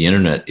to the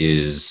internet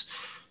is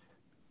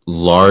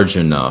large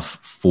enough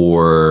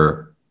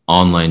for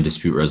online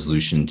dispute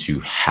resolution to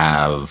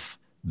have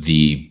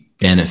the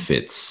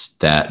benefits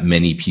that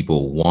many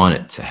people want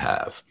it to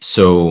have.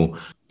 So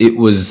it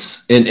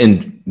was,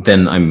 and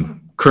then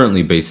I'm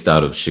currently based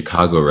out of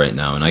Chicago right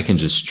now, and I can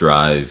just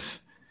drive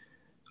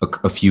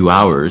a few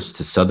hours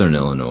to Southern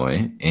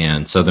Illinois,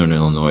 and Southern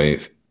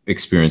Illinois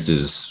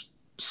experiences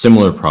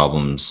similar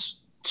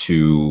problems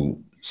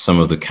to some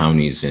of the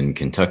counties in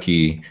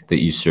Kentucky that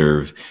you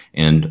serve,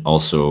 and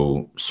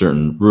also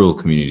certain rural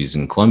communities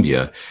in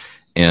Colombia.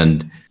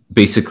 And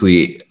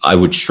basically, I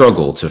would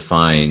struggle to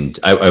find,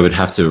 I would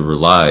have to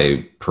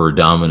rely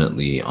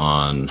predominantly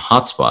on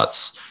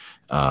hotspots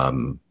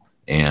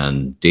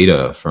and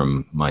data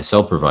from my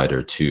cell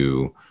provider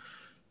to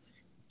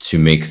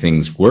make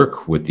things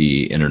work with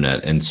the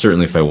internet. And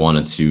certainly if I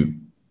wanted to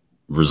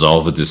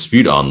resolve a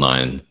dispute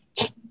online,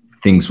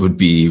 things would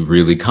be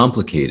really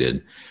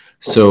complicated.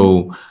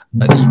 So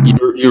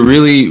you're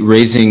really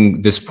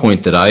raising this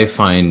point that I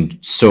find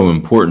so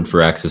important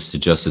for access to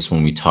justice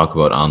when we talk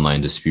about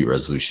online dispute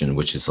resolution,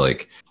 which is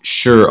like,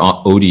 sure,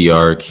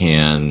 ODR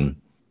can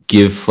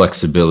give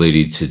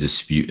flexibility to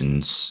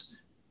disputants.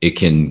 It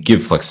can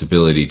give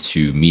flexibility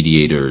to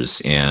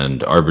mediators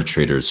and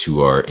arbitrators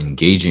who are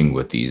engaging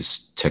with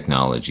these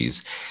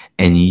technologies.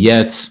 And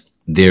yet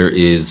there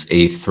is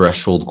a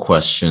threshold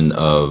question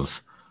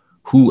of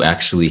who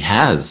actually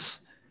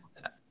has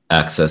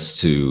access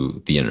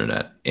to the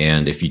internet.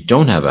 And if you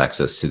don't have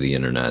access to the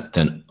internet,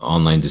 then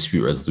online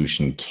dispute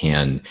resolution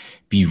can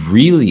be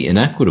really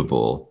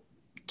inequitable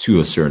to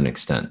a certain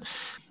extent.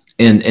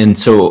 And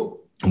so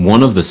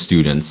one of the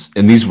students,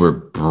 and these were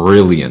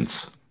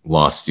brilliant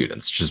law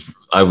students,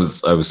 I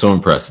was so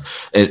impressed.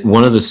 And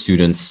one of the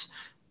students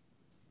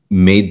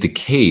made the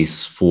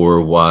case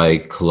for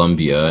why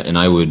Colombia, and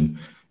I would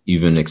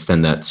even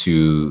extend that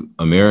to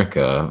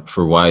America,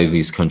 for why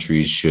these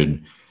countries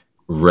should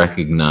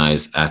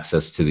recognize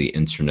access to the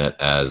internet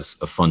as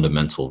a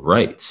fundamental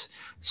right,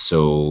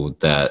 so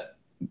that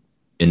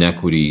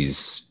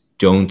inequities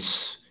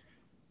don't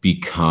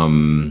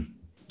become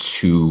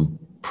too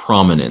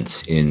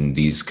prominent in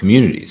these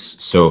communities.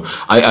 So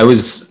I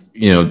was,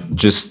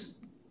 just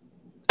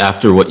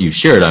after what you've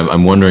shared,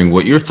 I'm wondering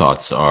what your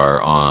thoughts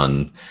are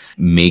on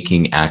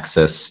making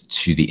access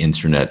to the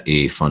internet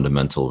a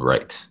fundamental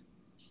right.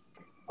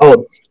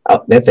 Oh,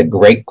 that's a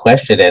great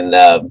question,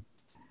 and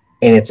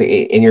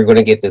you're going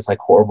to get this like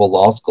horrible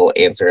law school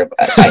answer.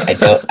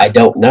 I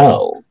don't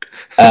know,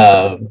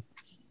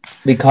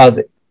 because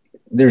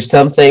there's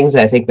some things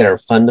I think that are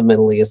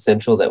fundamentally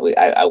essential that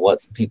I want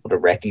some people to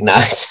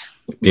recognize.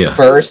 Yeah.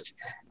 First,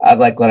 I'd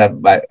like one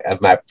of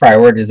my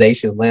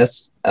prioritization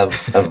list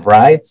of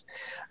rights,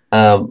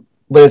 but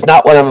it's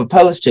not what I'm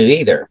opposed to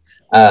either,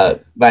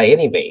 by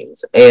any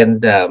means.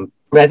 And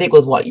I think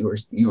was what you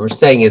were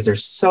saying is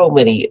there's so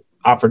many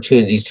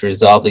opportunities to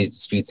resolve these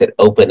disputes that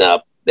open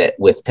up that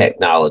with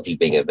technology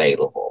being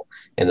available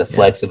and the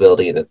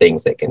flexibility and the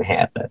things that can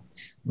happen,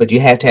 but you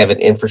have to have an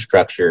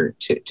infrastructure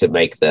to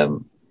make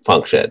them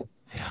function.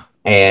 Yeah.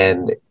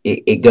 And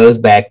it goes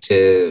back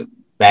in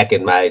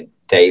my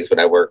days when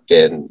I worked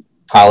in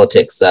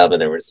politics some,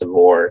 and there was some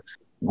more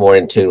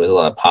in tune with a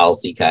lot of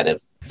policy kind of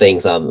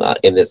things on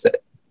in this,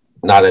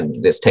 not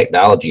in this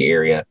technology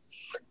area,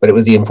 but it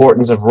was the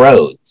importance of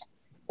roads.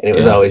 And it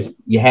was always,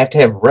 you have to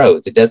have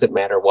roads. It doesn't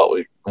matter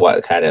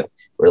what kind of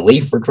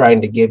relief we're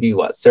trying to give you,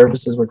 what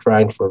services we're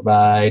trying to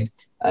provide.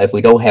 If we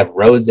don't have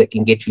roads that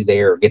can get you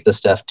there or get the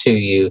stuff to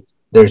you,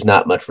 there's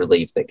not much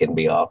relief that can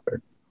be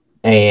offered.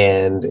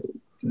 And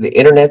the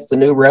internet's the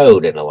new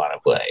road in a lot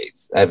of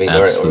ways. I mean,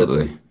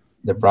 absolutely. Or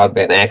the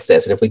broadband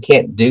access. And if we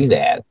can't do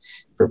that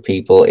for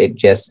people, it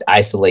just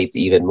isolates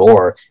even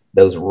more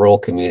those rural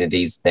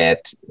communities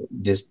that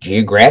just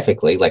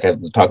geographically, like I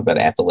was talking about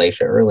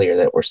Appalachia earlier,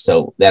 that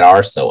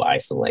are so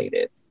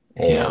isolated.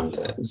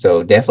 And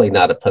so definitely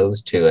not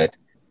opposed to it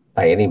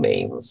by any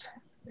means.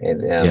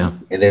 And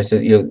and there's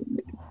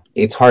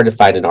it's hard to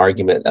find an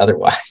argument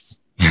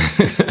otherwise.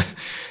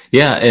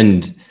 Yeah,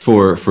 and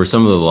for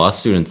some of the law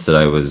students that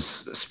I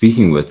was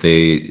speaking with,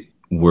 they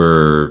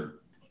were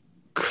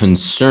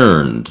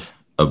concerned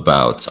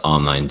about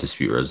online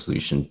dispute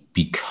resolution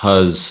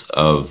because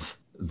of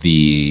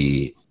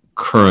the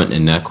current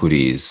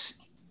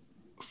inequities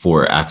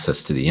for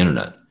access to the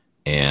internet.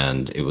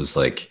 And it was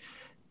like,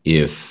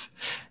 if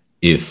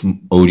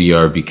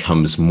ODR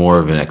becomes more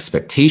of an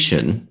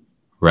expectation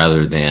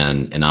rather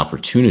than an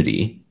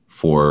opportunity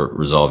for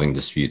resolving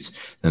disputes,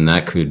 then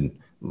that could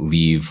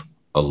leave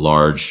a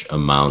large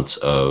amount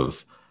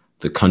of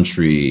the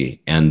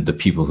country and the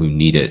people who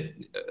need it,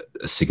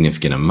 a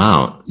significant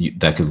amount,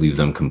 that could leave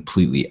them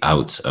completely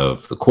out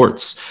of the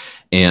courts.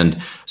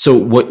 And so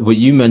what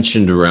you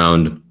mentioned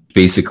around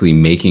basically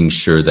making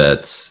sure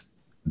that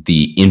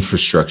the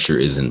infrastructure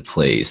is in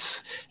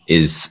place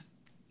is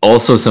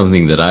also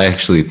something that I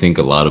actually think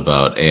a lot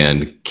about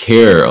and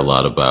care a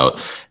lot about.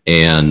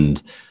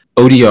 And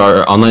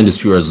ODR, online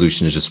dispute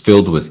resolution, is just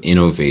filled with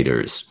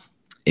innovators.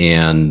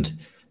 And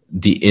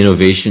the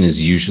innovation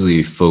is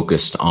usually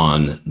focused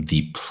on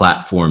the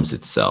platforms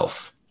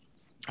itself,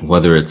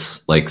 whether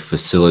it's like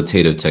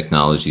facilitative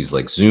technologies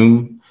like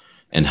Zoom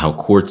and how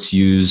courts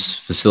use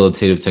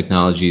facilitative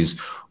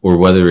technologies, or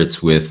whether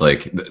it's with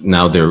like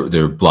now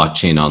they're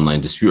blockchain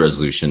online dispute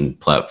resolution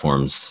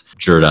platforms,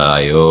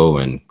 Jur.io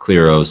and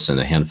Clearos and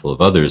a handful of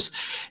others.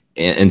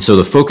 And so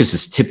the focus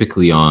is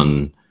typically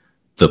on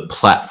the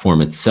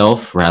platform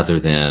itself rather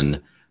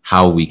than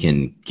how we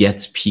can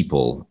get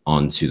people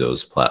onto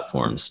those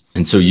platforms.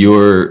 And so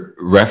your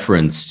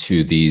reference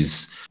to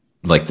these,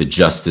 like the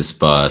Justice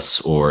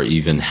Bus, or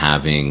even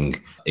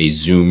having a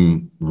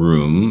Zoom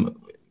room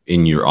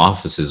in your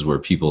offices where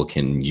people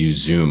can use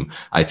Zoom,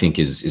 I think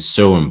is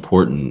so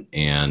important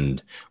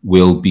and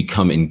will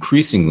become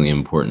increasingly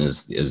important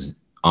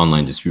as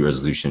online dispute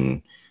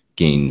resolution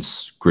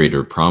gains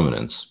greater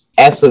prominence.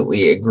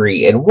 Absolutely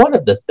agree. And one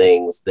of the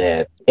things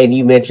that, and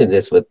you mentioned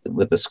this with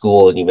the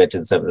school, and you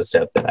mentioned some of the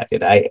stuff that I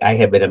did. I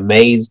have been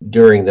amazed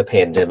during the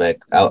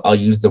pandemic. I'll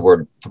use the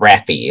word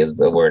thrifty is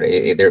the word.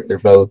 They're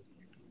both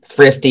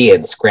thrifty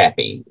and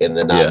scrappy in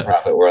the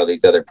nonprofit world,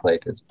 these other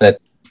places. But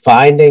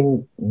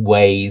finding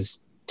ways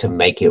to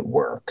make it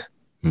work,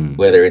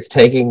 whether it's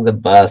taking the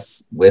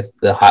bus with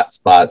the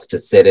hotspots to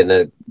sit in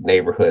a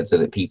neighborhood so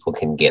that people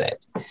can get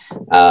it.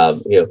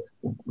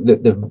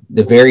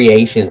 The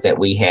variations that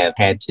we have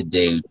had to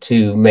do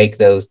to make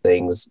those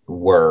things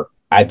work.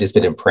 I've just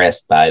been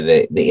impressed by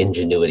the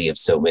ingenuity of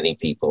so many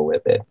people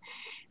with it.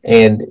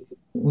 And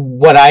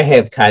what I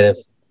have kind of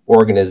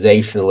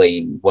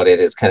organizationally, what it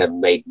has kind of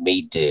made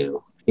me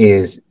do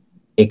is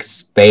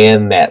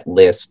expand that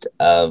list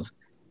of,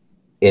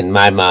 in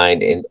my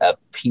mind, of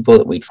people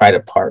that we try to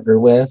partner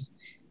with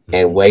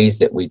and ways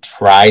that we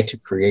try to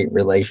create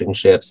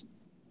relationships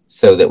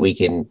so that we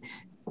can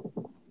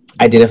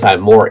identify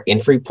more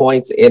entry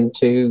points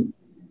into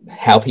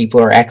how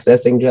people are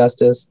accessing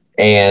justice.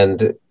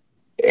 And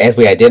as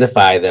we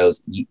identify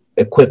those,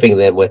 equipping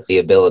them with the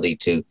ability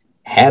to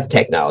have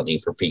technology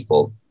for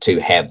people to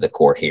have the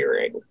court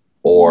hearing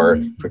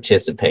or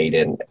participate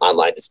in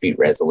online dispute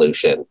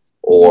resolution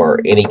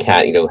or any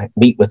kind,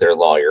 meet with their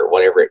lawyer,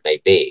 whatever it may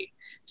be.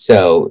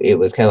 So it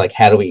was kind of like,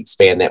 how do we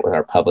expand that with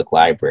our public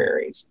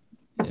libraries?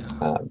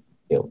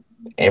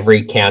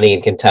 Every county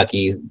in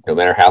Kentucky, no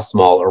matter how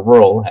small or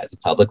rural, has a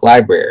public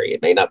library.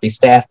 It may not be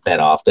staffed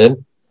that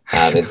often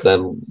in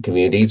some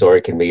communities, or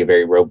it can be a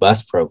very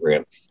robust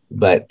program.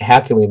 But how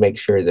can we make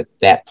sure that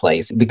that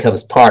place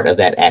becomes part of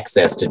that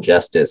access to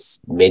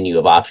justice menu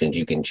of options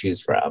you can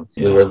choose from?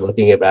 Yeah. We were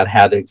looking about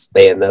how to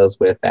expand those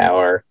with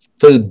our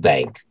food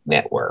bank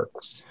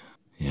networks.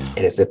 Yeah.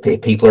 And as if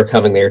people are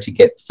coming there to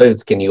get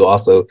foods, can you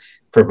also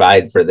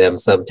provide for them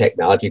some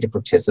technology to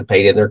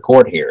participate in their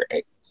court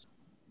hearing?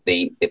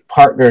 The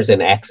partners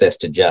in access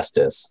to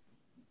justice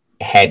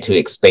had to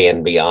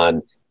expand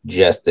beyond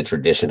just the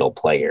traditional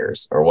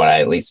players, or what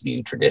I at least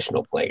view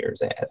traditional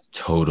players as.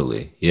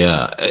 Totally.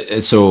 Yeah.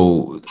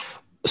 So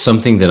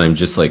something that I'm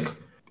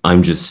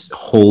just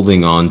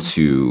holding on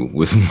to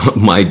with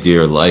my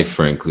dear life,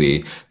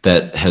 frankly,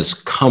 that has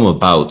come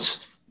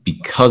about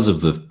because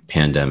of the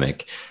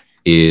pandemic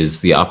is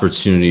the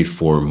opportunity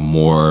for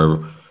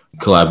more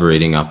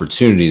collaborating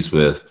opportunities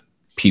with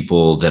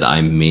people that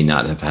I may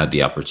not have had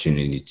the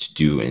opportunity to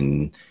do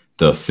in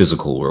the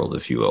physical world,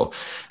 if you will.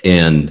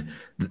 And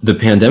the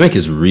pandemic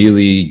is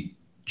really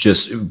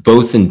just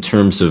both in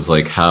terms of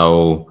like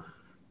how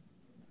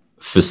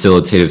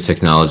facilitative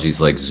technologies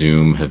like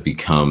Zoom have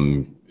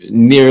become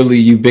nearly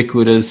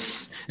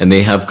ubiquitous, and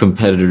they have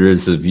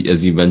competitors,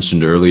 as you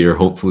mentioned earlier.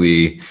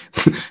 Hopefully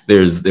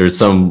there's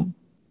some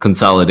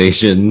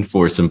consolidation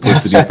for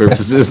simplicity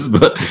purposes,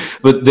 but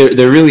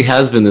there really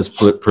has been this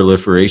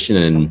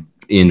proliferation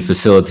in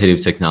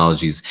facilitative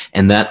technologies,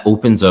 and that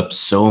opens up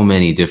so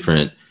many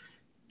different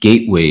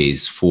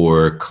gateways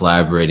for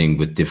collaborating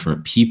with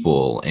different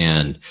people.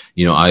 And,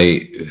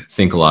 I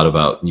think a lot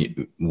about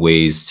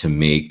ways to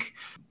make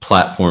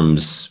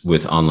platforms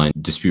with online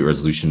dispute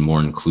resolution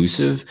more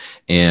inclusive.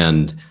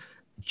 And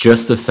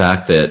just the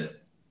fact that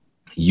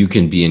you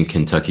can be in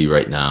Kentucky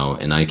right now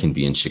and I can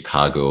be in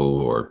Chicago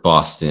or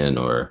Boston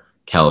or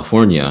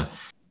California,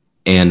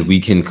 and we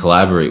can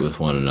collaborate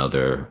with one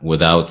another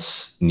without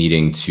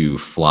needing to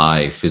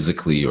fly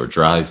physically or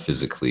drive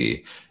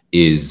physically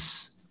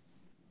is,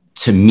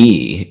 to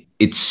me,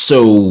 it's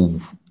so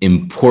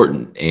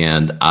important,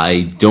 and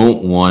I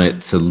don't want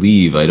it to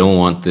leave. I don't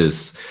want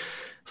this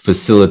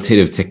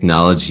facilitative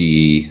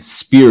technology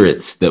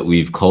spirits that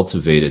we've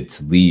cultivated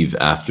to leave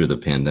after the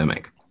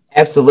pandemic.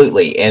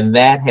 Absolutely. And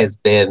that has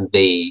been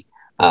the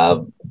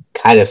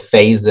kind of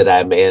phase that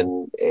I'm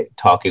in,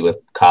 talking with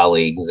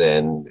colleagues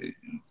and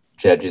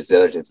judges,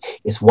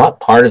 is what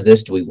part of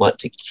this do we want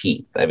to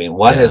keep? I mean,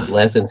 what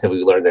lessons have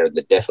we learned there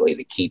that definitely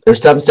to keep?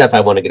 There's some stuff I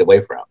want to get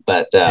away from,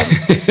 but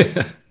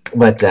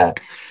But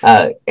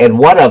and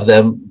one of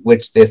them,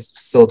 which this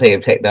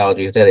facilitative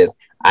technology has done, is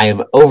I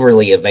am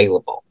overly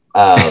available,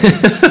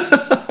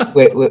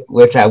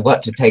 which I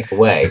want to take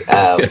away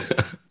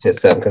to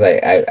some,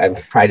 because I'm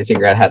trying to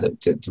figure out how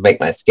to make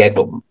my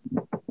schedule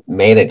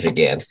manage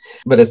again.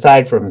 But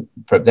aside from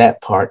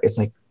that part, it's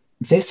like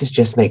this is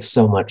just makes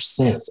so much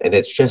sense, and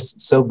it's just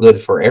so good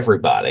for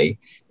everybody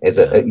as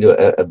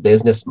a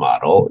business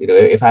model.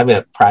 If I'm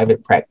a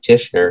private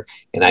practitioner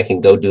and I can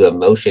go do a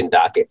motion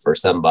docket for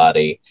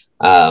somebody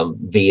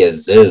via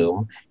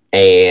Zoom,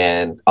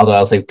 and although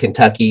I'll say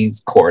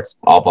Kentucky's courts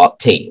all bought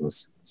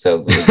Teams,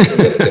 so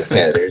the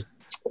competitors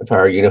for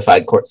our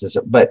unified court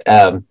system, but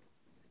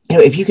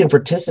if you can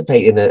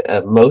participate in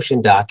a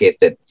motion docket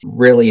that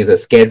really is a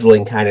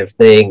scheduling kind of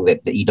thing,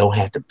 that you don't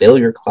have to bill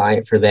your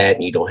client for that,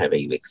 and you don't have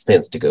any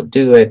expense to go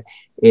do it,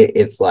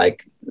 it's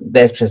like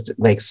that just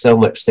makes so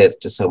much sense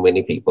to so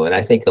many people. And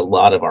I think a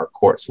lot of our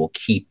courts will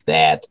keep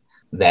that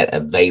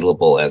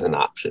available as an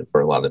option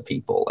for a lot of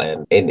people,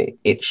 and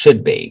it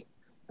should be.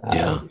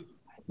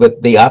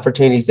 But the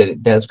opportunities that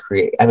it does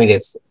create, I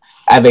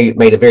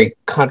made a very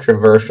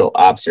controversial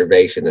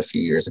observation a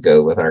few years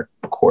ago with our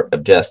Court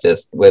of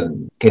Justice,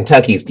 when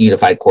Kentucky's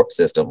unified court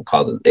system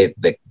calls it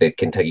the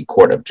Kentucky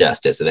Court of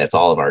Justice, and that's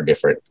all of our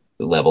different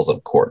levels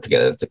of court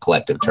together. It's a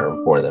collective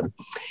term for them.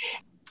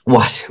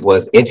 What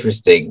was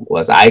interesting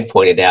was I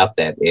pointed out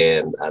that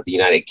in the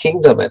United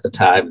Kingdom at the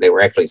time, they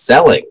were actually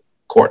selling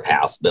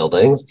courthouse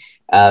buildings,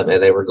 and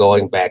they were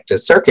going back to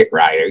circuit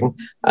riding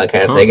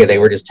kind of thing, and they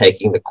were just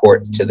taking the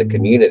courts to the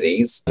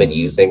communities and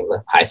using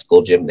the high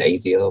school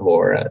gymnasium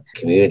or a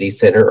community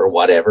center or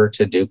whatever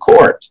to do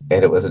court.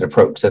 And it was an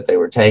approach that they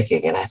were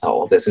taking, and I thought,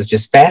 well, this is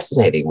just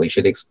fascinating. We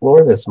should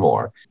explore this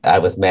more. I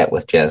was met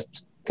with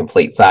just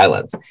complete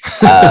silence.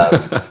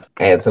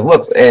 And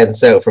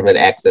so from an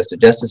access to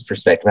justice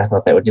perspective, I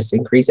thought that would just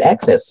increase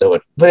access.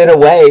 But in a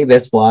way,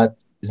 that's what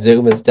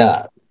Zoom has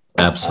done.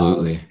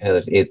 Absolutely.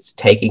 It's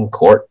taking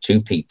court to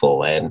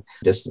people, and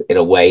just in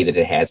a way that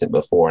it hasn't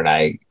before. And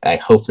I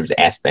hope there's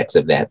aspects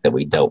of that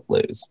we don't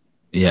lose.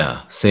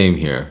 Yeah, same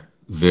here.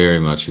 Very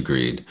much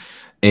agreed.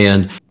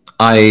 And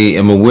I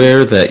am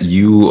aware that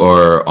you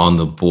are on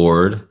the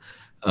board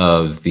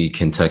of the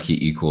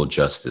Kentucky Equal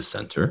Justice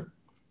Center,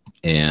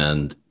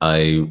 and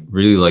I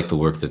really like the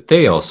work that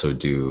they also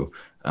do.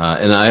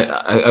 And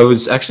I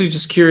was actually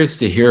just curious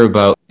to hear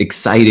about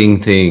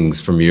exciting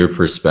things from your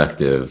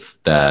perspective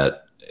that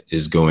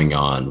is going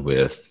on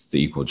with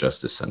the Equal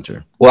Justice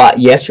Center. Well,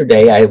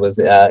 yesterday I was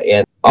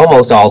in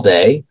almost all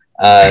day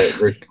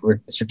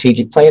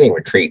strategic planning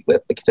retreat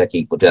with the Kentucky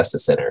Equal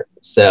Justice Center.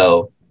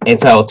 So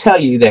I'll tell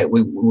you that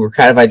we were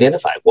kind of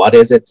identifying what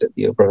is it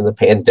that, from the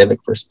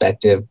pandemic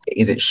perspective,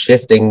 is it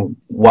shifting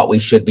what we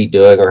should be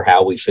doing or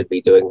how we should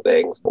be doing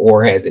things,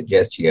 or has it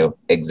just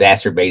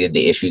exacerbated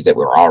the issues that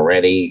were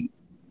already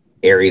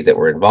areas that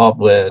we're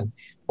involved with,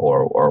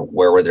 or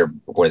where were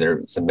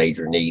there some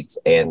major needs?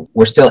 And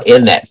we're still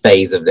in that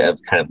phase of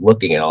kind of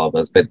looking at all of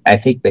those. But I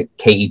think that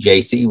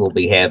KEJC will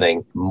be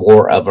having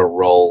more of a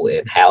role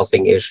in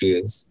housing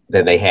issues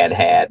than they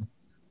had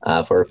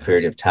for a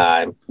period of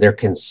time. Their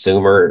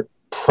consumer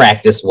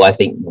practice will, I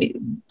think,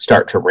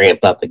 start to ramp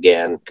up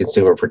again,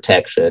 consumer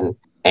protection.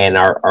 And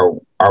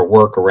our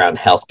work around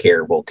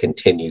healthcare will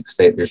continue, because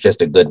there's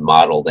just a good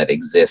model that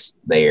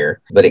exists there.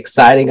 But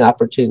exciting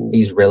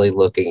opportunities, really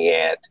looking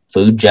at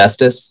food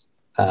justice,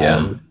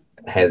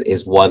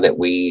 is one that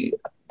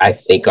I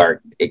think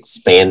are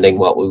expanding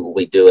what we will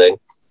be doing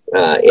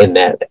in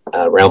that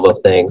realm of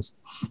things,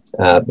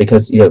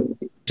 because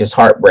just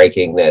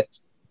heartbreaking that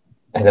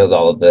I know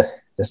all of the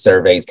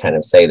surveys kind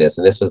of say this,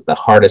 and this was the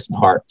hardest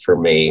part for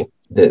me,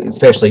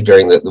 especially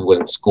during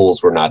when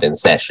schools were not in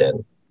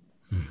session,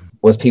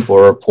 was people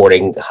were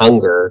reporting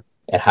hunger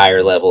at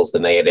higher levels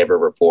than they had ever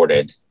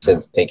reported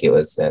since, I think it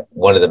was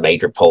one of the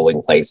major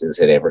polling places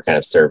had ever kind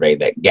of surveyed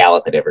that.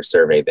 Gallup had ever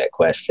surveyed that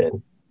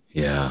question.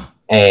 Yeah.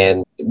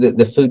 And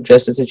the food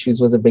justice issues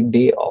was a big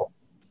deal.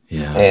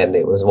 Yeah. And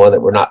it was one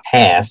that we're not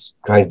past,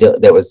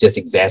 that was just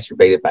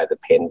exacerbated by the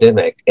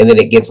pandemic. And then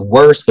it gets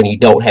worse when you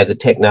don't have the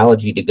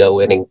technology to go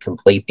in and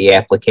complete the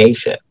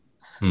application.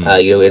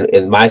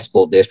 In my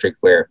school district,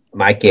 where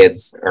my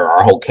kids, or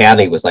our whole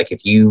county, was like,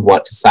 if you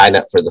want to sign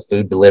up for the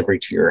food delivery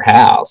to your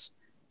house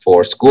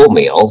for school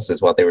meals,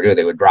 is what they were doing.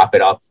 They would drop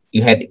it off.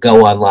 You had to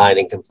go online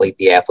and complete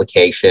the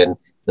application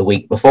the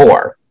week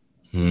before.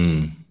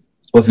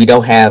 Well, if you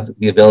don't have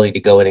the ability to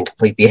go in and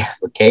complete the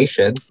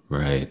application,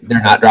 right,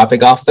 they're not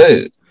dropping off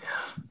food.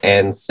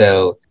 And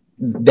so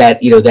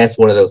that's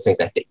one of those things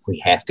I think we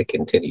have to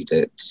continue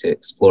to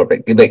explore.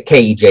 But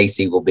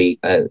KEJC will be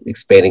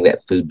expanding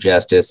that food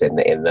justice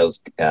and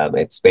those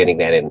expanding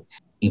that in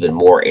even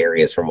more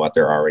areas from what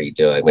they're already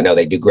doing. We know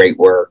they do great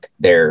work.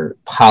 Their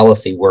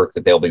policy work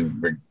that they'll be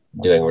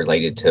doing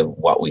related to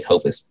what we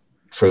hope is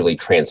truly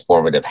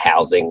transformative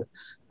housing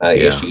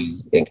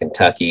issues in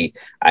Kentucky,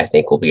 I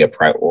think will be a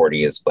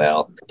priority as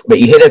well. But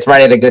you hit us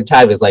right at a good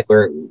time. It's like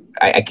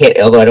I can't,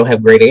 although I don't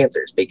have great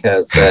answers,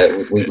 because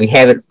we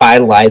haven't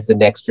finalized the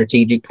next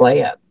strategic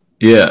plan.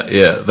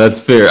 Yeah, that's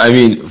fair. I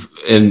mean,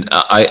 and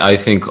I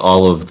think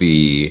all of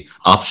the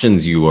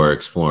options you are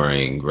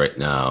exploring right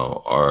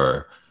now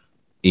are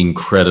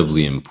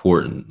incredibly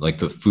important. Like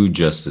the food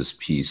justice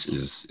piece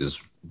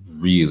is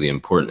really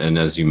important. And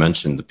as you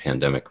mentioned, the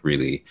pandemic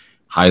really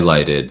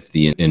highlighted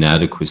the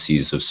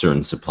inadequacies of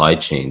certain supply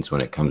chains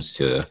when it comes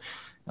to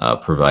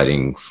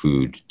providing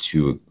food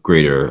to a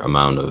greater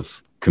amount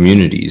of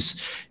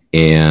communities.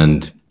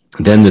 And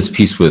then this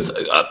piece with,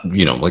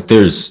 like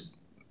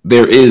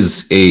there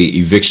is a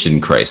eviction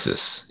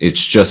crisis.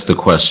 It's just a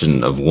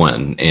question of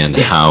when and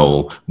Yes.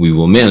 how we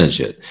will manage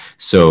it.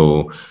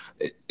 So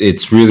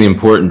it's really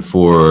important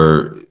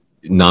for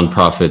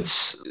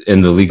nonprofits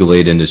and the legal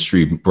aid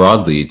industry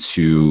broadly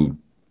to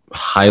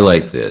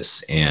highlight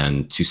this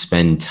and to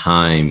spend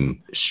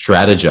time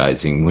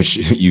strategizing, which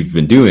you've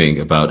been doing,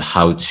 about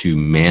how to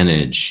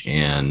manage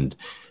and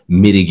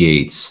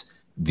mitigate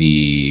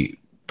the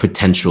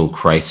potential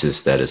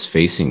crisis that is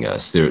facing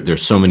us.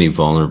 There's so many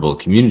vulnerable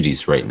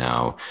communities right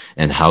now,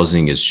 and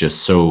housing is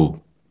just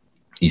so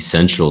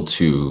essential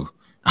to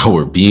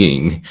our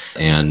being.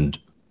 And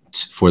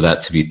for that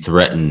to be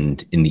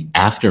threatened in the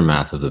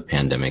aftermath of the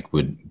pandemic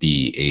would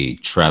be a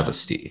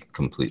travesty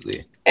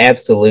completely.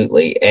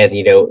 Absolutely. And,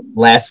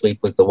 last week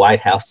was the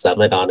White House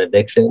Summit on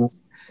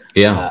Evictions.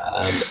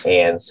 Yeah.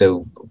 And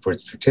so for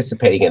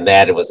participating in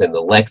that, it was in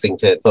the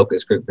Lexington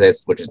focus group,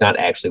 which is not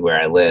actually where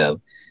I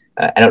live.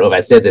 I don't know if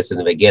I said this in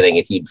the beginning.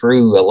 If you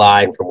drew a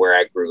line from where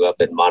I grew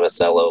up in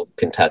Monticello,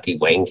 Kentucky,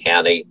 Wayne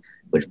County,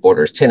 which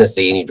borders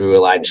Tennessee, and you drew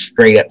a line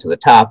straight up to the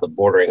top of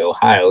bordering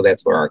Ohio,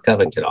 that's where our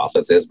Covington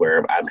office is,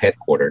 where I'm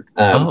headquartered.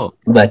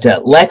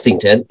 But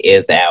Lexington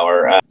is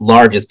our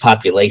largest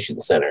population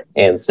center.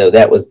 And so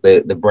that was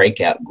the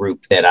breakout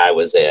group that I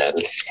was in.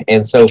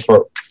 And so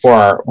for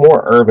our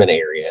more urban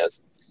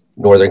areas,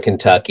 Northern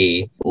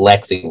Kentucky,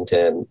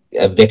 Lexington,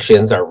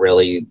 evictions are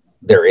really,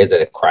 there is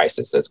a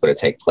crisis that's going to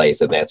take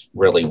place, and that's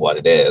really what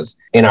it is.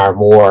 In our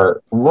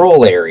more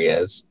rural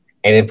areas,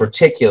 and in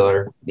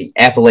particular, the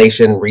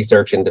Appalachian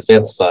Research and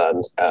Defense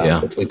Fund,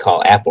 which we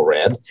call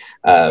AppleRed,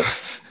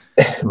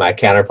 my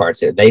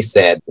counterparts here, they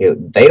said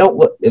they don't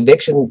look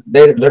eviction.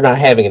 They're not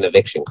having an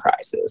eviction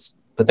crisis,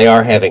 but they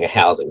are having a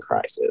housing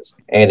crisis,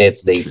 and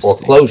it's the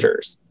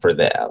foreclosures for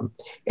them.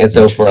 And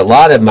so for a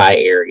lot of my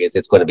areas,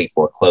 it's going to be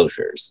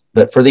foreclosures.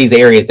 But for these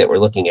areas that we're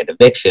looking at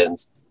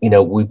evictions,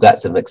 we've got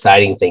some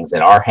exciting things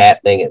that are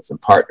happening and some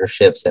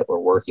partnerships that we're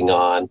working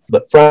on.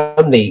 But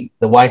from the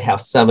White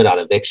House Summit on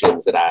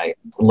Evictions that I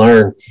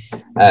learned,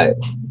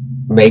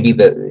 maybe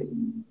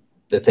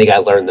the thing I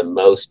learned the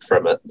most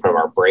from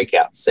our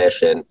breakout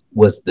session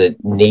was the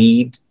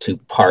need to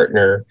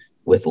partner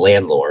with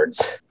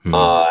landlords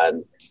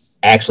on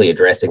actually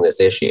addressing this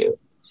issue.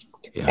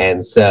 Yeah.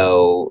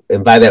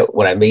 And by that,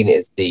 what I mean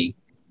is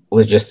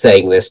was just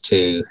saying this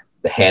to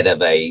the head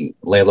of a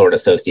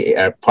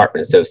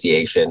apartment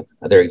association,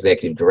 their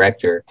executive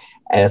director.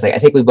 And it's like, I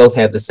think we both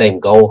have the same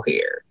goal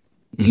here.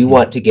 Mm-hmm. You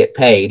want to get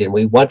paid, and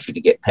we want you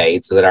to get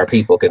paid so that our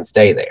people can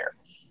stay there.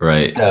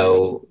 Right.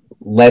 So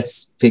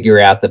let's figure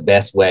out the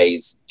best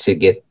ways to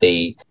get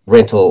the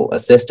rental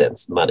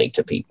assistance money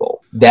to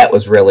people. That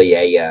was really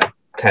a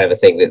kind of a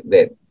thing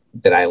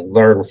that I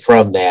learned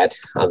from that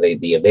on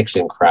the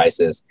eviction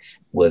crisis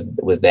was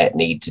that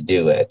need to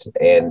do it.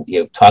 And,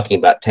 talking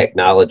about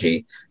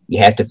technology, you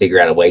have to figure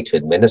out a way to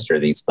administer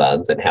these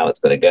funds and how it's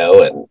going to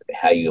go and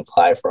how you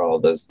apply for all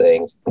of those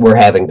things. We're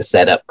having to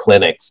set up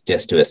clinics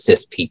just to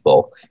assist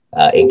people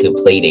in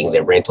completing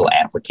the rental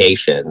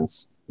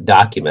applications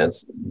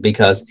documents,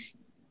 because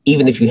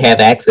even if you have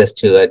access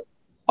to it,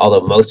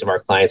 although most of our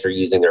clients are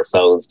using their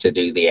phones to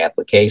do the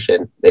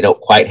application, they don't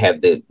quite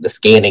have the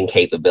scanning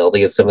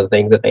capability of some of the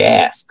things that they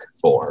ask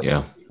for.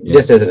 Yeah.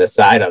 Just as an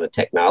aside on the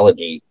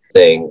technology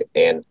thing,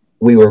 and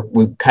we've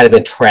kind of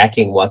been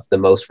tracking what's the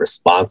most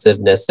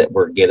responsiveness that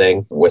we're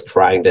getting with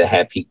trying to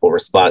have people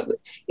respond.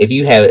 If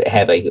you have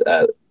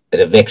an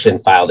eviction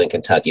filed in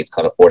Kentucky, it's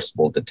called a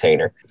forcible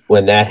detainer.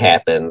 When that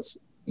happens,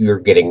 you're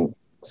getting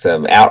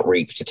some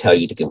outreach to tell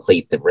you to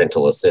complete the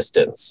rental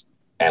assistance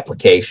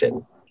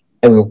application.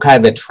 And we've kind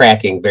of been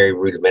tracking very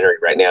rudimentary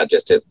right now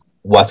just to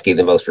what's getting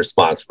the most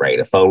response rate.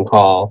 A phone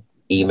call,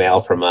 email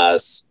from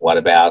us. What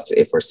about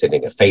if we're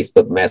sending a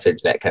Facebook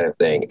message, that kind of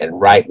thing.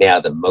 And right now,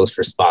 the most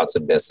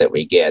responsiveness that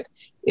we get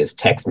is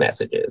text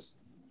messages.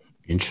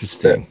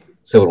 Interesting.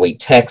 So when we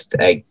text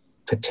a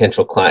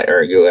potential client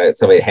or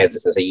somebody that has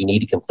this and say, you need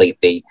to complete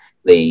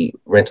the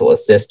rental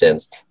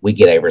assistance, we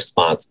get a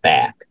response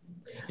back.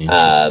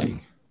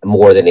 Interesting.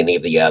 More than any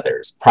of the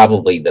others.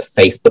 Probably the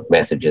Facebook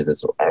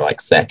messages are like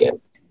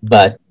second.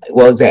 But,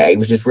 exactly, it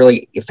was just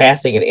really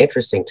fascinating and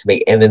interesting to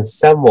me. And then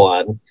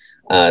someone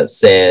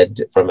said,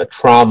 from a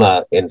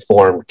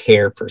trauma-informed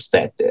care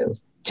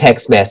perspective,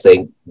 text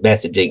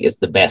messaging is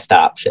the best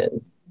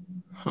option.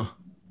 Huh.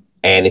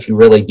 And if you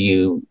really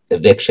view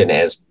eviction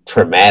as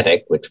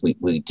traumatic, which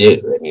we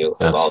do, and you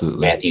have all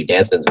Matthew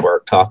Desmond's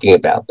work talking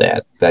about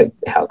that, about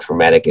how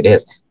traumatic it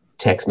is,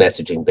 text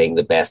messaging being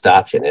the best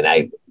option. And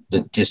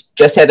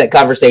just had that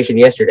conversation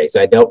yesterday,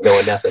 so I don't know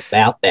enough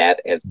about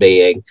that as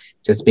being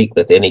to speak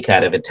with any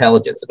kind of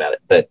intelligence about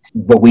it.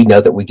 But we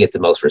know that we get the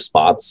most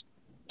response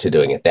to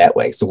doing it that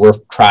way. So we're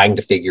trying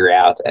to figure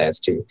out as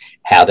to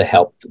how to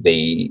help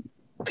the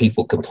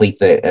people complete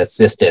the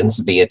assistance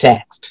via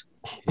text.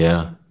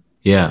 Yeah.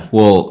 Yeah.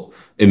 Well,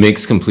 it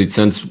makes complete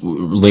sense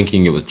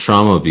linking it with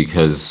trauma,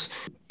 because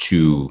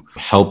to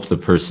help the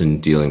person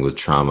dealing with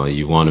trauma,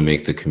 you want to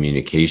make the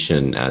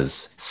communication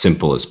as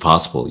simple as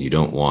possible. You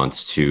don't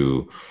want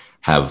to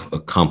have a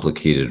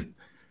complicated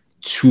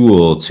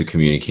tool to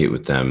communicate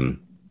with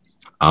them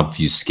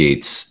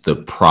obfuscates the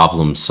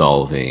problem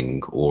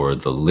solving or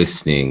the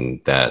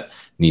listening that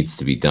needs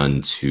to be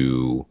done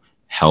to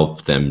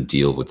help them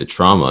deal with the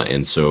trauma.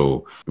 And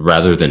so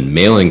rather than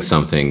mailing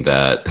something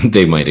that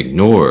they might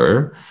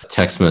ignore,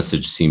 text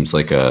message seems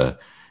like a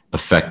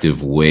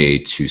effective way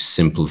to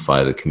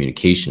simplify the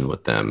communication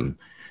with them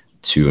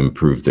to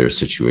improve their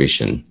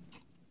situation.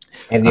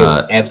 And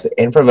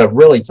from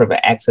an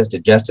access to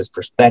justice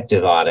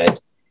perspective on it,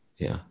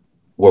 yeah,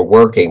 we're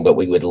working, but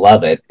we would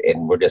love it,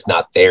 and we're just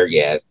not there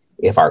yet,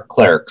 if our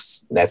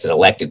clerks, that's an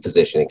elected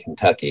position in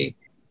Kentucky,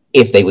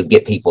 if they would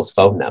get people's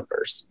phone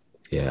numbers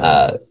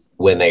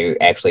when they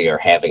actually are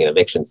having an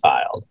eviction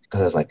filed. Because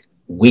I was like,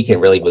 we can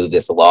really move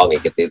this along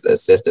and get this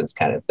assistance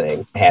kind of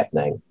thing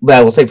happening. But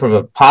I will say, from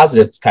a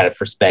positive kind of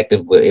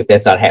perspective, if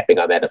that's not happening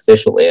on that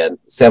official end,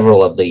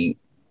 several of the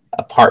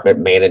apartment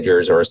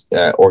managers or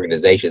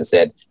organizations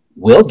said,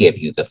 we'll give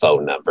you the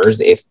phone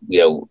numbers if,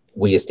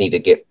 we just need to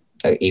get,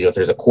 if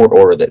there's a court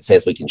order that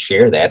says we can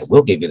share that,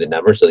 we'll give you the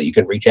number so that you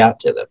can reach out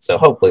to them. So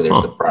hopefully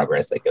there's some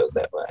progress that goes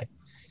that way.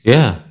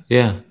 Yeah,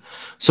 yeah.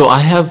 So I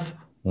have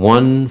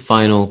one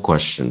final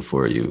question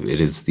for you.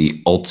 It is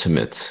the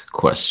ultimate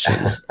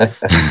question.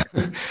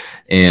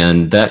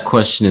 And that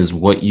question is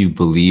what you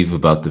believe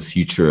about the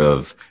future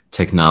of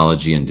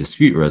technology and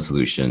dispute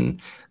resolution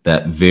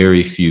that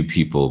very few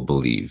people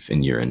believe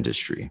in your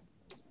industry.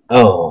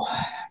 Oh,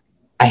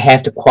 I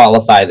have to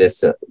qualify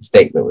this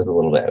statement with a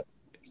little bit.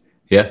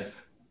 Yeah.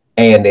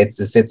 And it's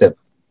the sense of,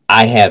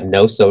 I have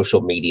no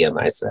social media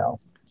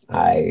myself.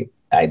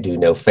 I do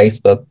no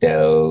Facebook,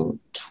 no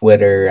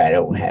Twitter. I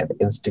don't have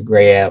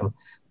Instagram,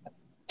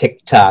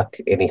 TikTok,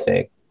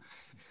 anything.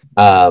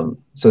 So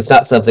it's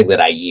not something that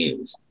I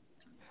use.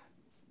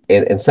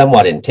 And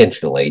somewhat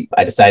intentionally,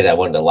 I decided I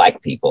wanted to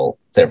like people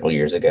several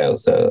years ago.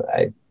 So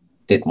I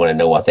didn't want to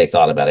know what they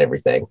thought about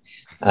everything.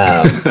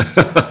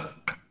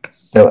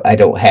 So I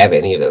don't have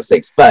any of those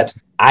things. But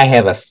I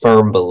have a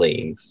firm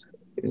belief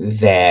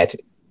that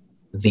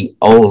the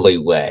only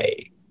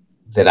way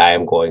that I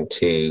am going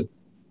to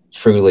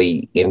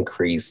truly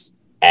increase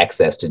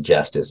access to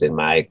justice in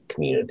my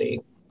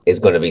community is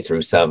going to be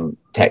through some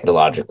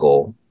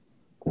technological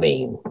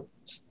means.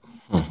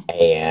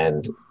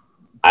 And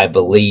I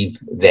believe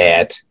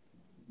that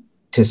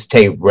to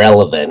stay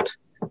relevant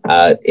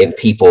in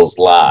people's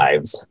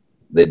lives,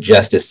 the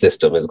justice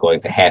system is going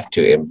to have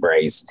to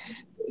embrace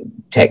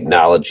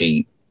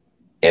technology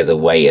as a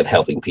way of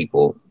helping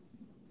people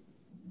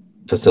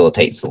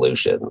facilitate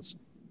solutions.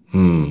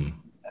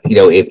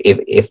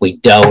 If we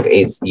don't,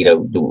 it's,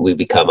 we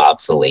become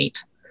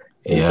obsolete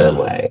in some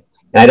way.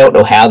 And I don't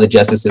know how the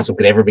justice system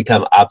could ever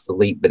become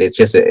obsolete, but it's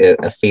just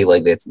a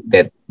feeling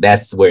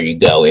that's where you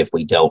go if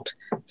we don't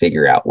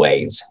figure out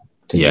ways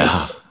to do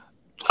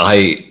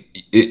it.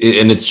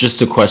 And it's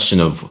just a question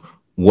of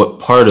what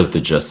part of the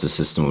justice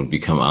system would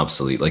become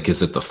obsolete. Like,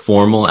 is it the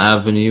formal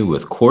avenue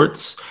with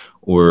courts,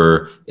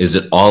 or is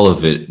it all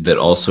of it that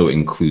also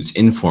includes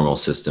informal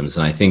systems?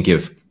 And I think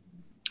if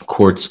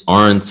courts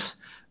aren't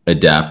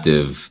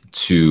adaptive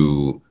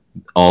to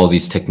all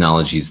these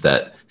technologies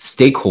that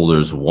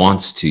stakeholders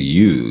want to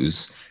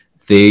use,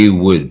 they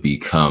would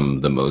become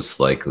the most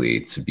likely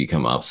to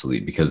become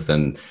obsolete, because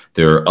then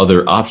there are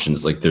other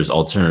options, like there's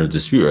alternative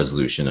dispute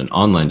resolution and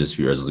online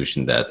dispute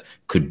resolution that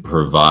could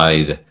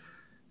provide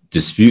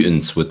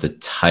disputants with the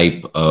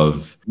type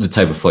of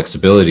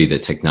flexibility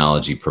that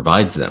technology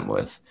provides them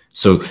with.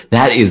 So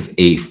that is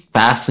a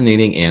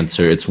fascinating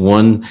answer. It's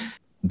one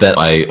that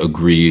I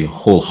agree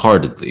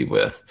wholeheartedly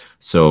with.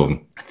 So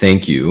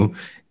thank you.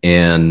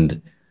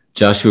 And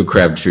Joshua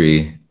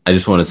Crabtree, I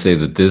just want to say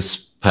that this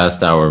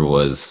past hour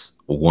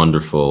was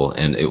wonderful,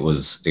 and it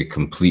was a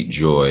complete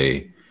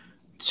joy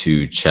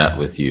to chat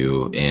with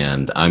you.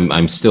 And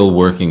I'm still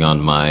working on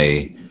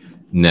my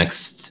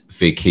next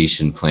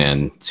vacation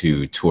plan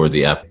to tour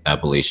the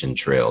Appalachian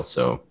Trail.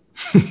 So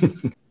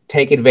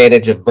take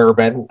advantage of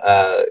bourbon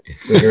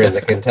when you're in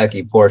the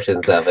Kentucky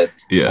portions of it.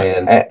 Yeah.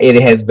 And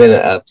it has been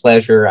a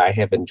pleasure. I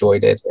have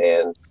enjoyed it,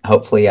 and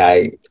hopefully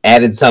I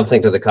added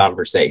something to the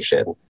conversation.